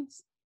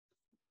lotions?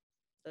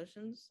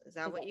 Lotions? Is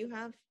that what you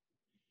have?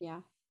 Yeah.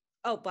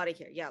 Oh, body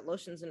care. Yeah,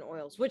 lotions and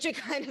oils, which I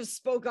kind of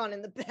spoke on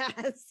in the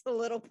baths a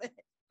little bit.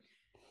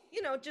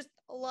 You know, just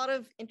a lot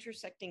of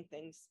intersecting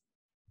things.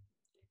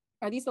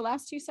 Are these the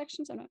last two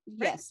sections or not?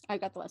 Right. Yes, I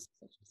got the last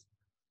two sections.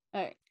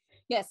 All right.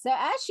 Yes. So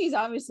as she's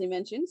obviously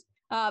mentioned,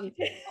 oils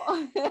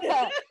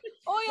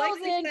Like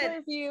I and said,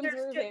 perfumes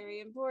are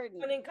very important.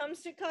 When it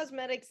comes to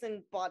cosmetics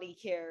and body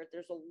care,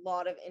 there's a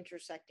lot of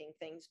intersecting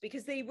things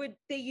because they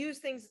use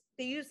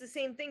the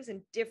same things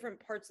in different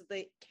parts of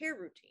the care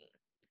routine.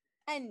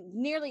 And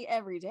nearly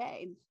every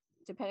day,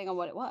 depending on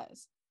what it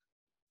was.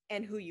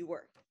 And who you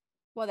were.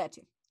 Well, that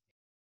too.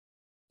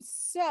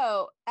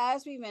 So,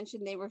 as we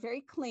mentioned, they were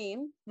very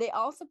clean. They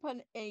also put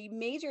a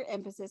major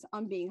emphasis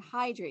on being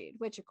hydrated,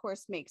 which of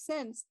course makes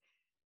sense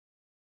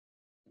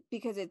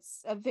because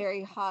it's a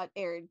very hot,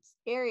 arid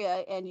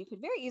area and you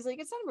could very easily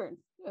get sunburned.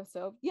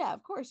 So, yeah,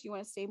 of course, you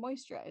want to stay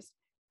moisturized.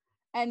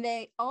 And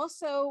they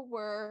also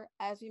were,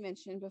 as we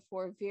mentioned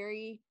before,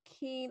 very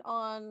keen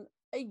on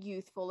a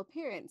youthful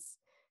appearance.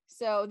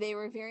 So they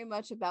were very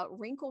much about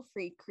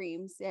wrinkle-free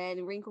creams,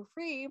 and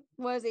wrinkle-free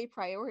was a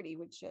priority,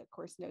 which of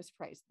course, no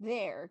surprise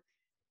there.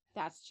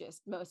 That's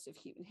just most of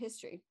human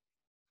history.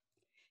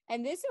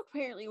 And this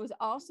apparently was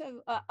also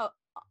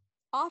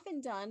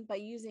often done by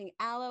using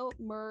aloe,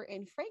 myrrh,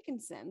 and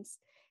frankincense.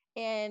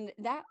 And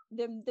that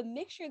the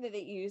mixture that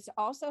they used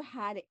also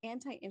had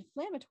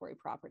anti-inflammatory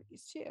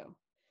properties too.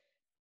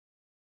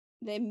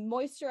 The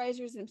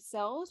moisturizers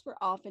themselves were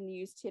often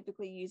used,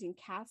 typically using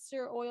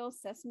castor oil,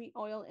 sesame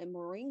oil, and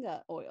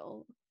moringa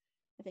oil.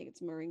 I think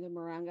it's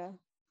moringa.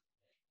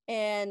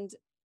 And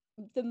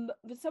some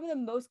of the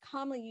most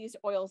commonly used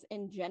oils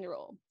in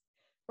general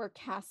were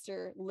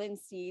castor,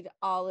 linseed,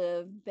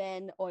 olive,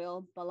 ben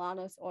oil,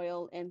 balanos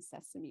oil, and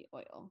sesame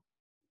oil.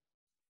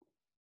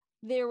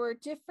 There were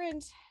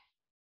different,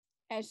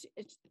 as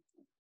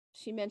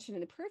she mentioned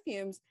in the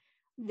perfumes,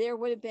 there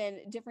would have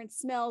been different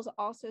smells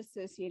also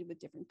associated with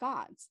different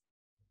gods.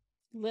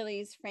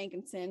 Lilies,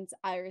 frankincense,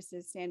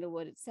 irises,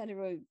 sandalwood,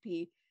 etc. would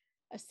be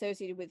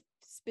associated with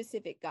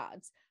specific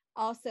gods.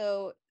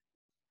 Also,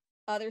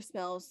 other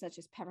smells such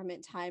as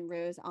peppermint, thyme,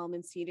 rose,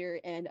 almond, cedar,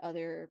 and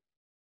other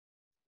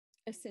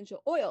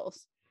essential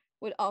oils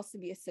would also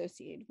be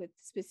associated with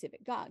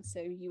specific gods. So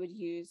you would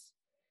use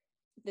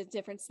the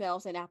different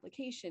smells and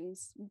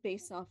applications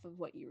based off of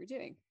what you were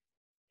doing.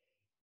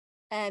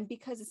 And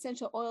because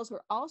essential oils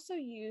were also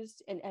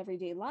used in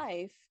everyday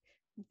life,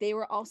 they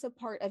were also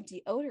part of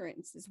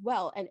deodorants as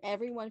well. And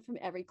everyone from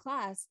every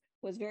class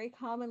was very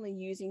commonly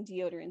using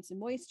deodorants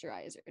and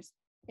moisturizers.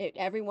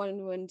 Everyone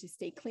wanted to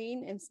stay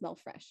clean and smell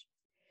fresh.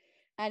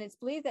 And it's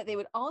believed that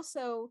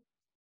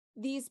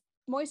these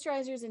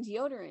moisturizers and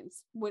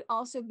deodorants would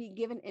also be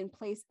given in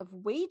place of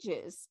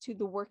wages to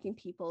the working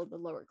people of the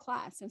lower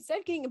class. Instead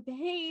of getting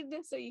paid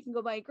so you can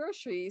go buy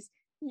groceries,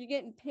 you're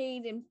getting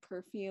paid in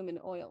perfume and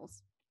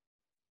oils.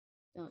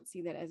 Don't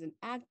see that as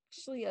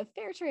actually a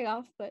fair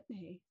trade-off, but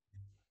hey.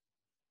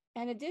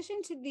 In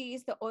addition to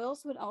these, the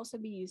oils would also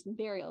be used in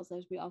burials,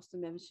 as we also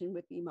mentioned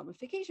with the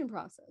mummification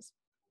process.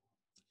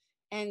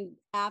 And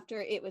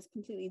after it was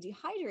completely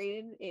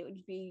dehydrated, it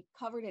would be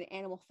covered in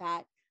animal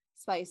fat,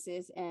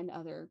 spices, and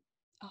other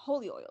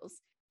holy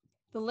oils.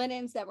 The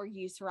linens that were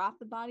used to wrap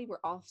the body were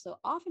also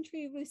often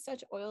treated with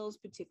such oils,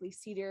 particularly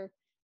cedar,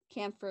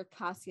 camphor,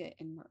 cassia,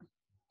 and myrrh.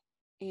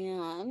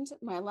 And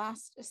my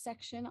last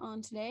section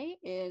on today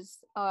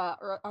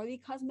are the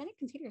cosmetic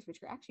containers,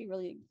 which are actually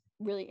really,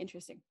 really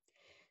interesting.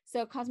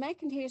 So cosmetic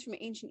containers from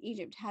ancient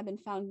Egypt have been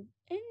found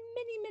in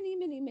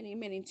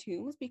many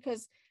tombs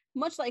because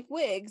much like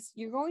wigs,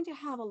 you're going to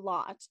have a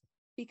lot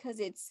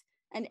because it's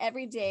an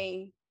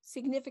everyday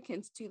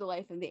significance to the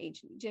life of the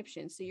ancient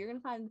Egyptians. So you're going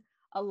to find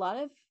a lot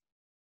of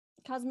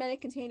cosmetic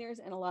containers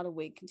and a lot of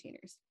wig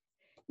containers.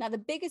 Now, the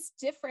biggest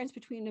difference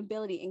between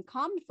nobility and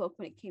common folk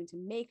when it came to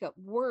makeup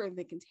were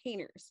the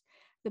containers.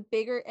 The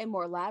bigger and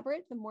more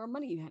elaborate, the more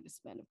money you had to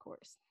spend, of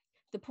course.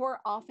 The poor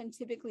often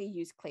typically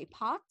used clay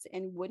pots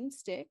and wooden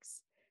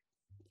sticks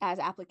as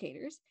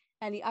applicators,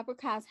 and the upper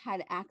class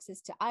had access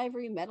to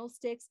ivory, metal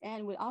sticks,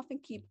 and would often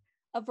keep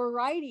a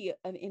variety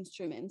of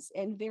instruments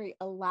in very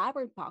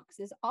elaborate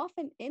boxes,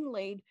 often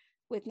inlaid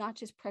with not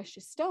just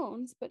precious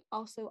stones, but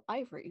also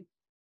ivory.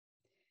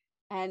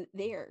 And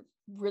they are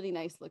really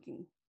nice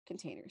looking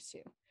containers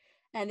too.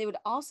 And they would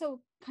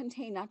also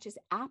contain not just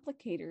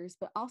applicators,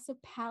 but also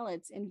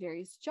palettes in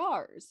various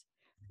jars.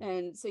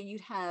 And so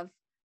you'd have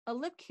a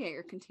lip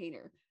care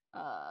container,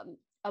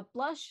 a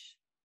blush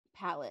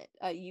palette.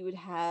 You would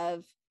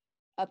have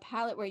a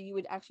palette where you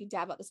would actually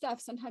dab out the stuff.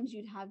 Sometimes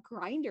you'd have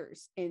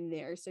grinders in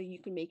there so you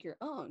can make your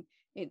own.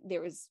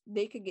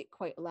 They could get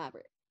quite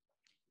elaborate.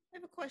 I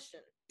have a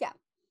question. Yeah.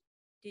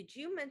 Did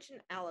you mention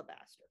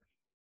alabaster?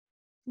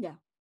 Yeah.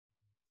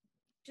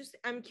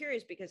 I'm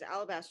curious because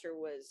alabaster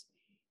was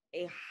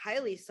a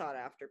highly sought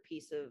after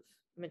piece of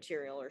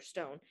material or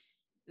stone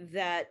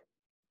that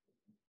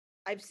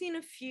I've seen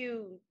a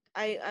few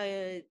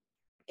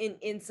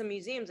in some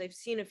museums. I've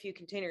seen a few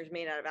containers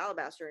made out of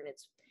alabaster, and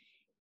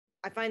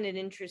I find it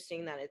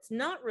interesting that it's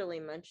not really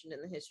mentioned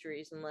in the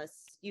histories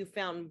unless you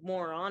found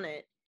more on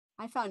it.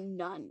 I found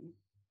none.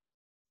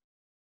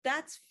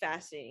 That's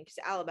fascinating because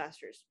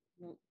alabasters,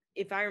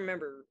 if I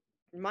remember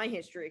my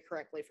history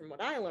correctly from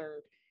what I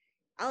learned,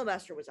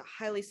 alabaster was a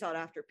highly sought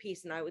after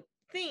piece. And I would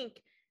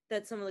think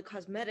that some of the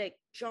cosmetic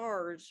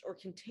jars or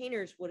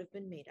containers would have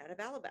been made out of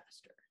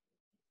alabaster.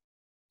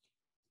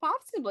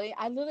 Possibly.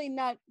 I literally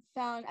not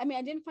found, I mean,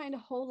 I didn't find a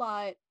whole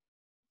lot.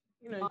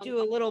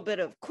 Do a little bit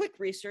of quick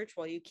research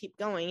while you keep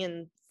going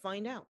and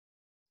find out.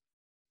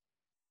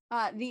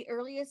 The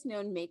earliest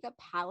known makeup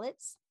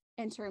palettes,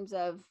 in terms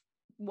of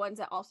ones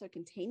that also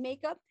contain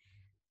makeup,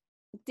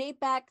 date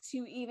back to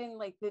even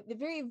like the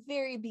very,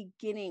 very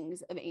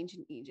beginnings of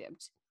ancient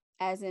Egypt,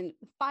 as in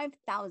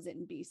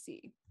 5000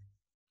 BC.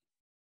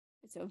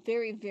 So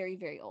very, very,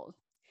 very old.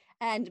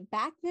 And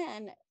back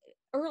then,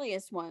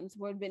 earliest ones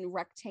would have been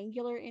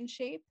rectangular in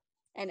shape.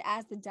 And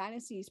as the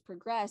dynasties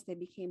progressed, they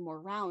became more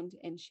round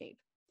in shape.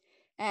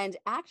 And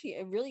actually,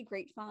 a really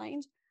great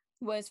find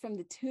was from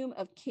the tomb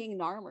of King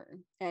Narmer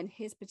and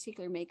his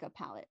particular makeup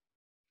palette.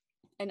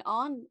 And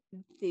on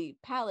the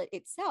palette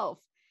itself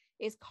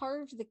is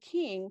carved the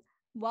king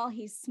while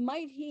he's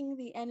smiting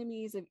the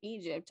enemies of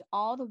Egypt,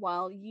 all the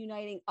while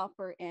uniting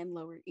Upper and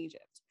Lower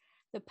Egypt.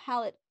 The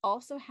palette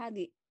also had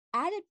the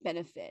added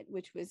benefit,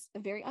 which was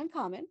very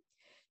uncommon,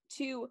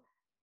 to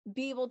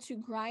be able to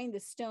grind the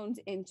stones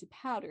into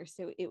powder.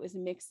 So it was a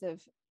mix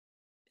of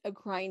a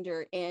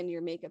grinder and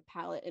your makeup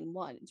palette in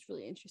one. It's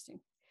really interesting.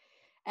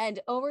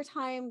 And over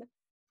time,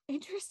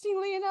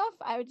 interestingly enough,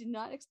 I did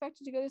not expect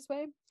it to go this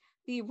way.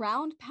 The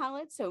round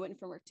palettes, so it went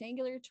from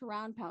rectangular to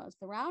round palettes.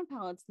 The round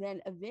palettes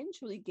then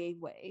eventually gave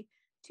way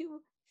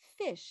to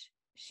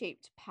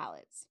fish-shaped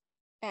palettes,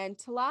 and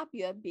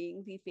tilapia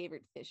being the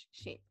favorite fish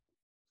shape.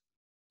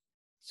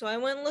 So I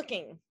went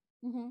looking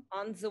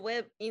on the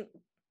web,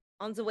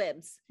 on the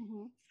webs,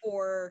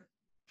 for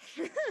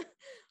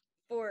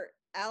for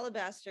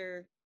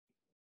alabaster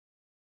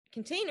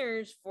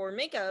containers for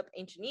makeup,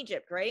 ancient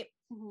Egypt, right?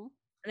 And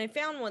I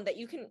found one that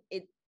you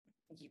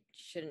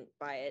shouldn't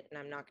buy it, and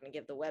I'm not going to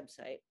give the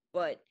website,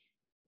 but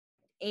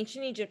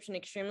ancient Egyptian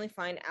extremely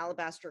fine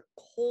alabaster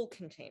coal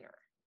container.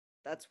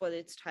 That's what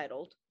it's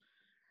titled.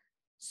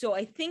 So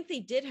I think they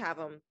did have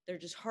them. They're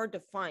just hard to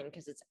find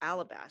because it's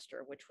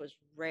alabaster, which was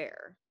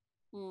rare.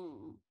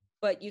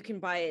 But you can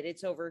buy it.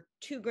 It's over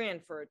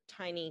 $2,000 for a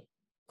tiny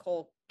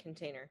coal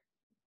container.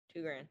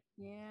 $2,000.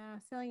 Yeah,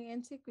 selling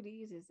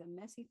antiquities is a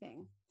messy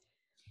thing.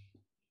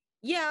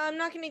 Yeah, I'm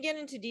not going to get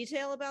into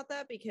detail about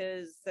that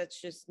because that's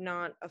just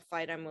not a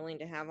fight I'm willing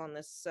to have on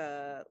this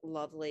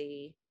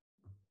lovely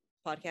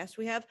podcast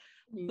we have.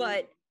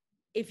 But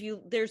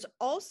there's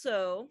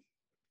also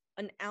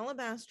an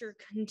alabaster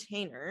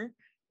container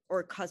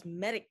or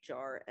cosmetic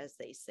jar, as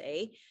they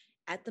say,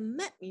 at the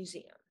Met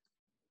Museum.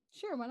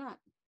 Sure, why not?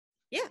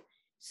 Yeah.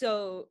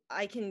 So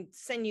I can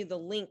send you the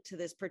link to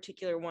this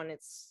particular one.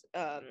 It's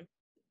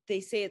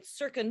they say it's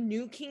circa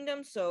New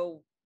Kingdom,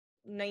 so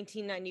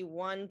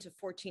 1991 to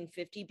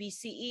 1450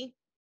 BCE.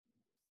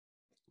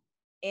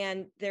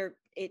 And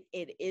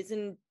it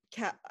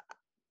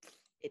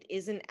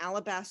is an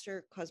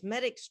alabaster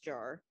cosmetics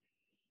jar,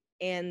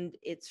 and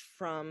it's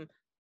from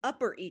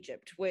Upper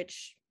Egypt,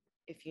 which,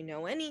 if you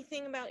know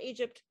anything about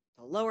Egypt,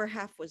 the lower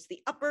half was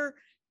the upper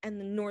and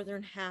the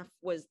northern half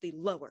was the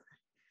lower.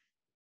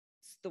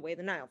 It's the way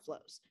the Nile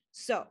flows.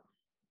 So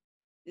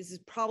this is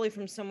probably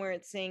from somewhere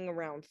it's saying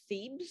around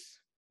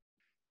Thebes,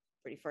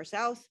 pretty far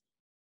south.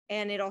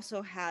 And it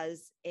also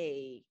has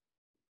a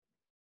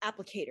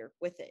applicator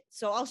with it.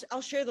 So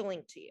I'll share the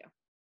link to you.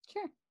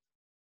 Sure.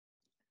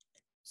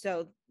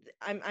 So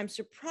I'm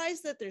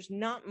surprised that there's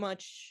not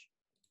much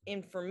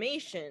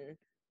information.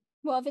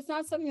 Well, if it's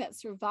not something that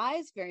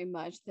survives very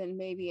much, then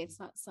maybe it's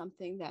not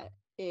something that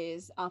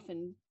is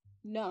often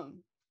known.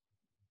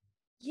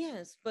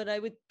 Yes, but I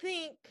would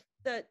think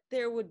that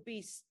there would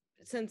be,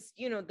 since,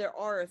 there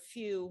are a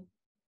few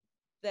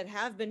that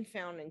have been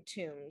found in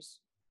tombs,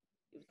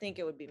 you would think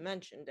it would be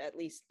mentioned at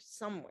least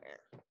somewhere.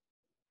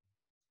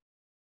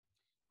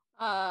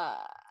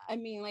 I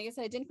mean, like I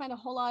said, I didn't find a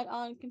whole lot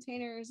on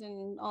containers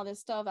and all this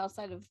stuff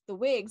outside of the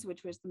wigs,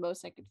 which was the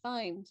most I could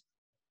find.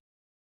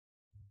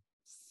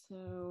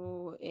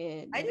 So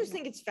I just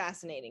think it's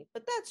fascinating,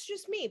 but that's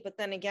just me. But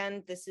then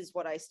again, this is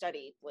what I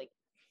study. Like,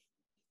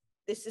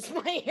 this is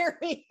my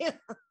area.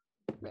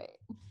 Right.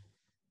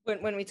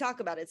 When we talk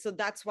about it. So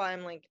that's why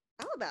I'm like,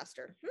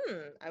 alabaster.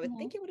 I would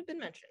think it would have been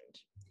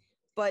mentioned.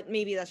 But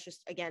maybe that's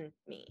just, again,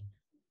 me.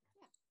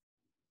 Yeah.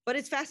 But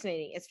it's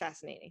fascinating. It's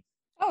fascinating.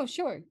 Oh,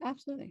 sure.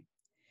 Absolutely.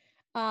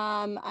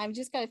 I've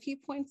just got a few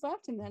points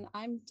left and then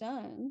I'm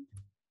done.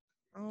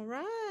 All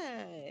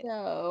right.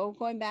 So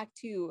going back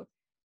to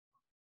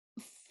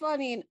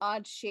funny and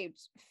odd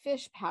shaped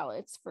fish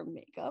palettes for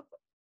makeup.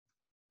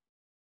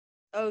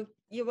 Oh,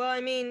 yeah. Well, I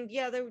mean,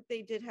 yeah,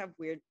 they did have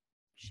weird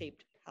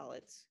shaped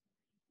palettes.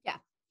 Yeah.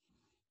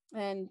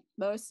 And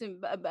most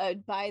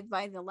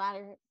by the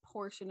latter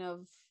portion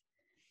of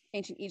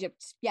ancient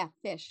Egypt,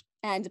 fish,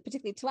 and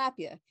particularly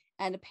tilapia.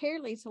 And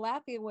apparently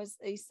tilapia was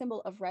a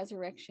symbol of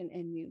resurrection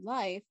and new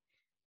life.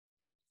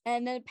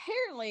 And then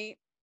apparently,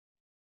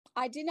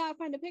 I did not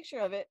find a picture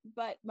of it,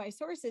 but my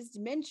sources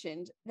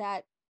mentioned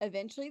that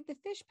eventually the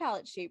fish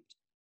palette shaped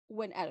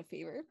went out of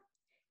favor.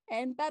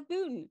 and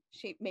baboon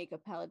shaped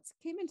makeup palettes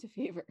came into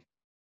favor.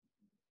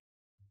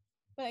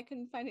 But I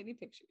couldn't find any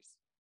pictures.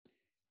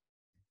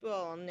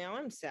 Well, now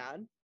I'm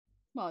sad.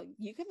 Well,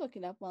 you could look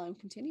it up while I'm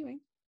continuing.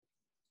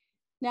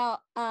 Now,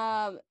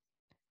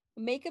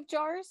 makeup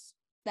jars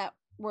that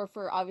were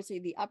for obviously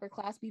the upper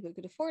class people who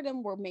could afford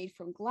them were made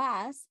from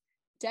glass,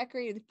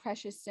 decorated with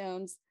precious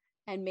stones,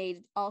 and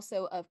made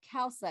also of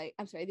calcite.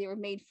 I'm sorry, they were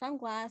made from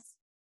glass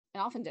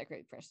and often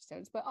decorated precious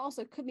stones, but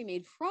also could be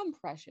made from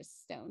precious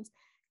stones,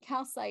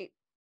 calcite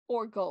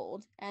or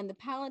gold. And the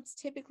palettes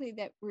typically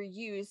that were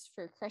used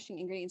for crushing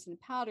ingredients in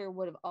powder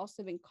would have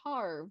also been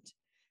carved,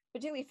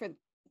 particularly for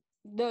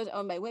those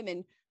owned by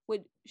women,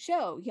 would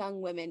show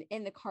young women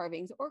in the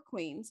carvings or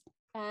queens.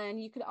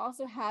 And you could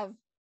also have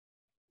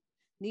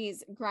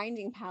these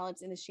grinding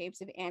palettes in the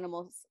shapes of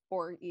animals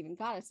or even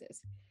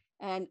goddesses.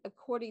 And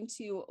according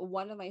to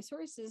one of my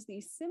sources,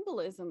 the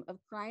symbolism of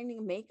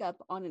grinding makeup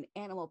on an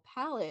animal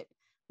palette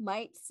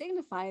might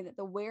signify that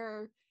the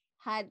wearer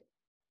had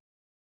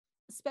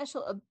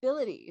special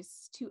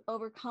abilities to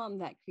overcome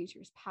that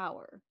creature's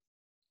power.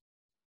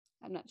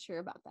 I'm not sure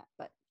about that,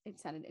 but it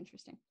sounded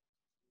interesting.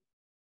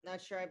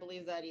 Not sure I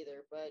believe that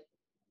either, but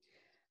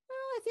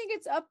I think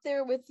it's up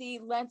there with the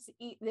let's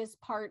eat this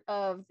part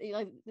of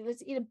like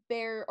let's eat a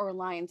bear or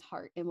lion's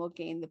heart and we'll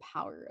gain the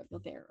power of the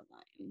bear or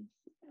lion.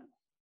 Yeah.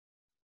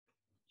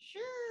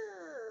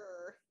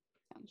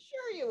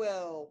 Sure you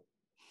will.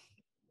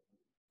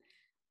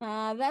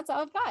 That's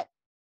all I've got.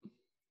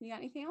 You got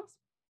anything else?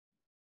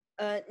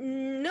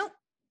 Nope.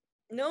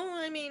 No,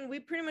 I mean, we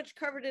pretty much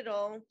covered it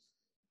all.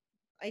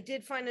 I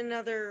did find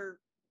another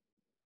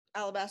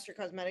alabaster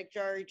cosmetic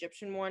jar,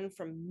 Egyptian one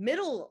from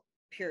Middle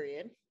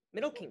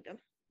Kingdom.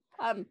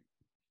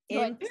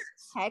 In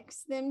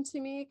text them to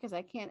me because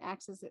I can't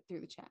access it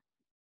through the chat.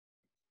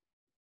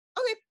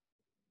 Okay.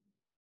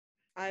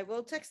 I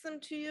will text them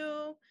to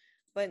you,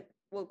 but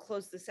we'll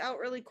close this out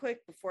really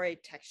quick before I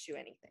text you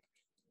anything.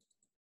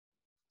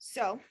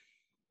 So,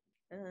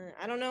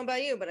 I don't know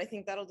about you, but I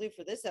think that'll do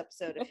for this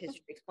episode of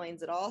History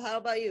Explains It All. How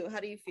about you? How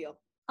do you feel?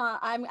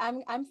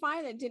 I'm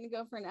fine. It didn't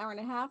go for an hour and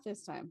a half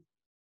this time.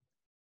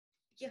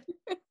 Yeah.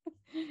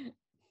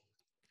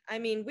 I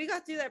mean, we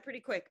got through that pretty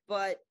quick,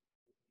 but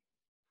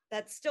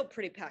that's still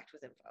pretty packed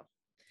with info.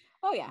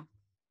 Oh, yeah.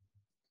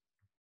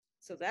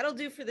 So that'll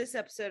do for this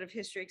episode of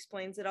History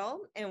Explains It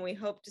All. And we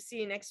hope to see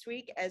you next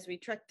week as we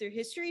trek through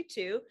history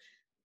to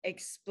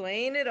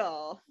explain it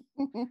all.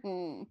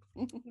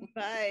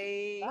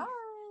 Bye. Bye.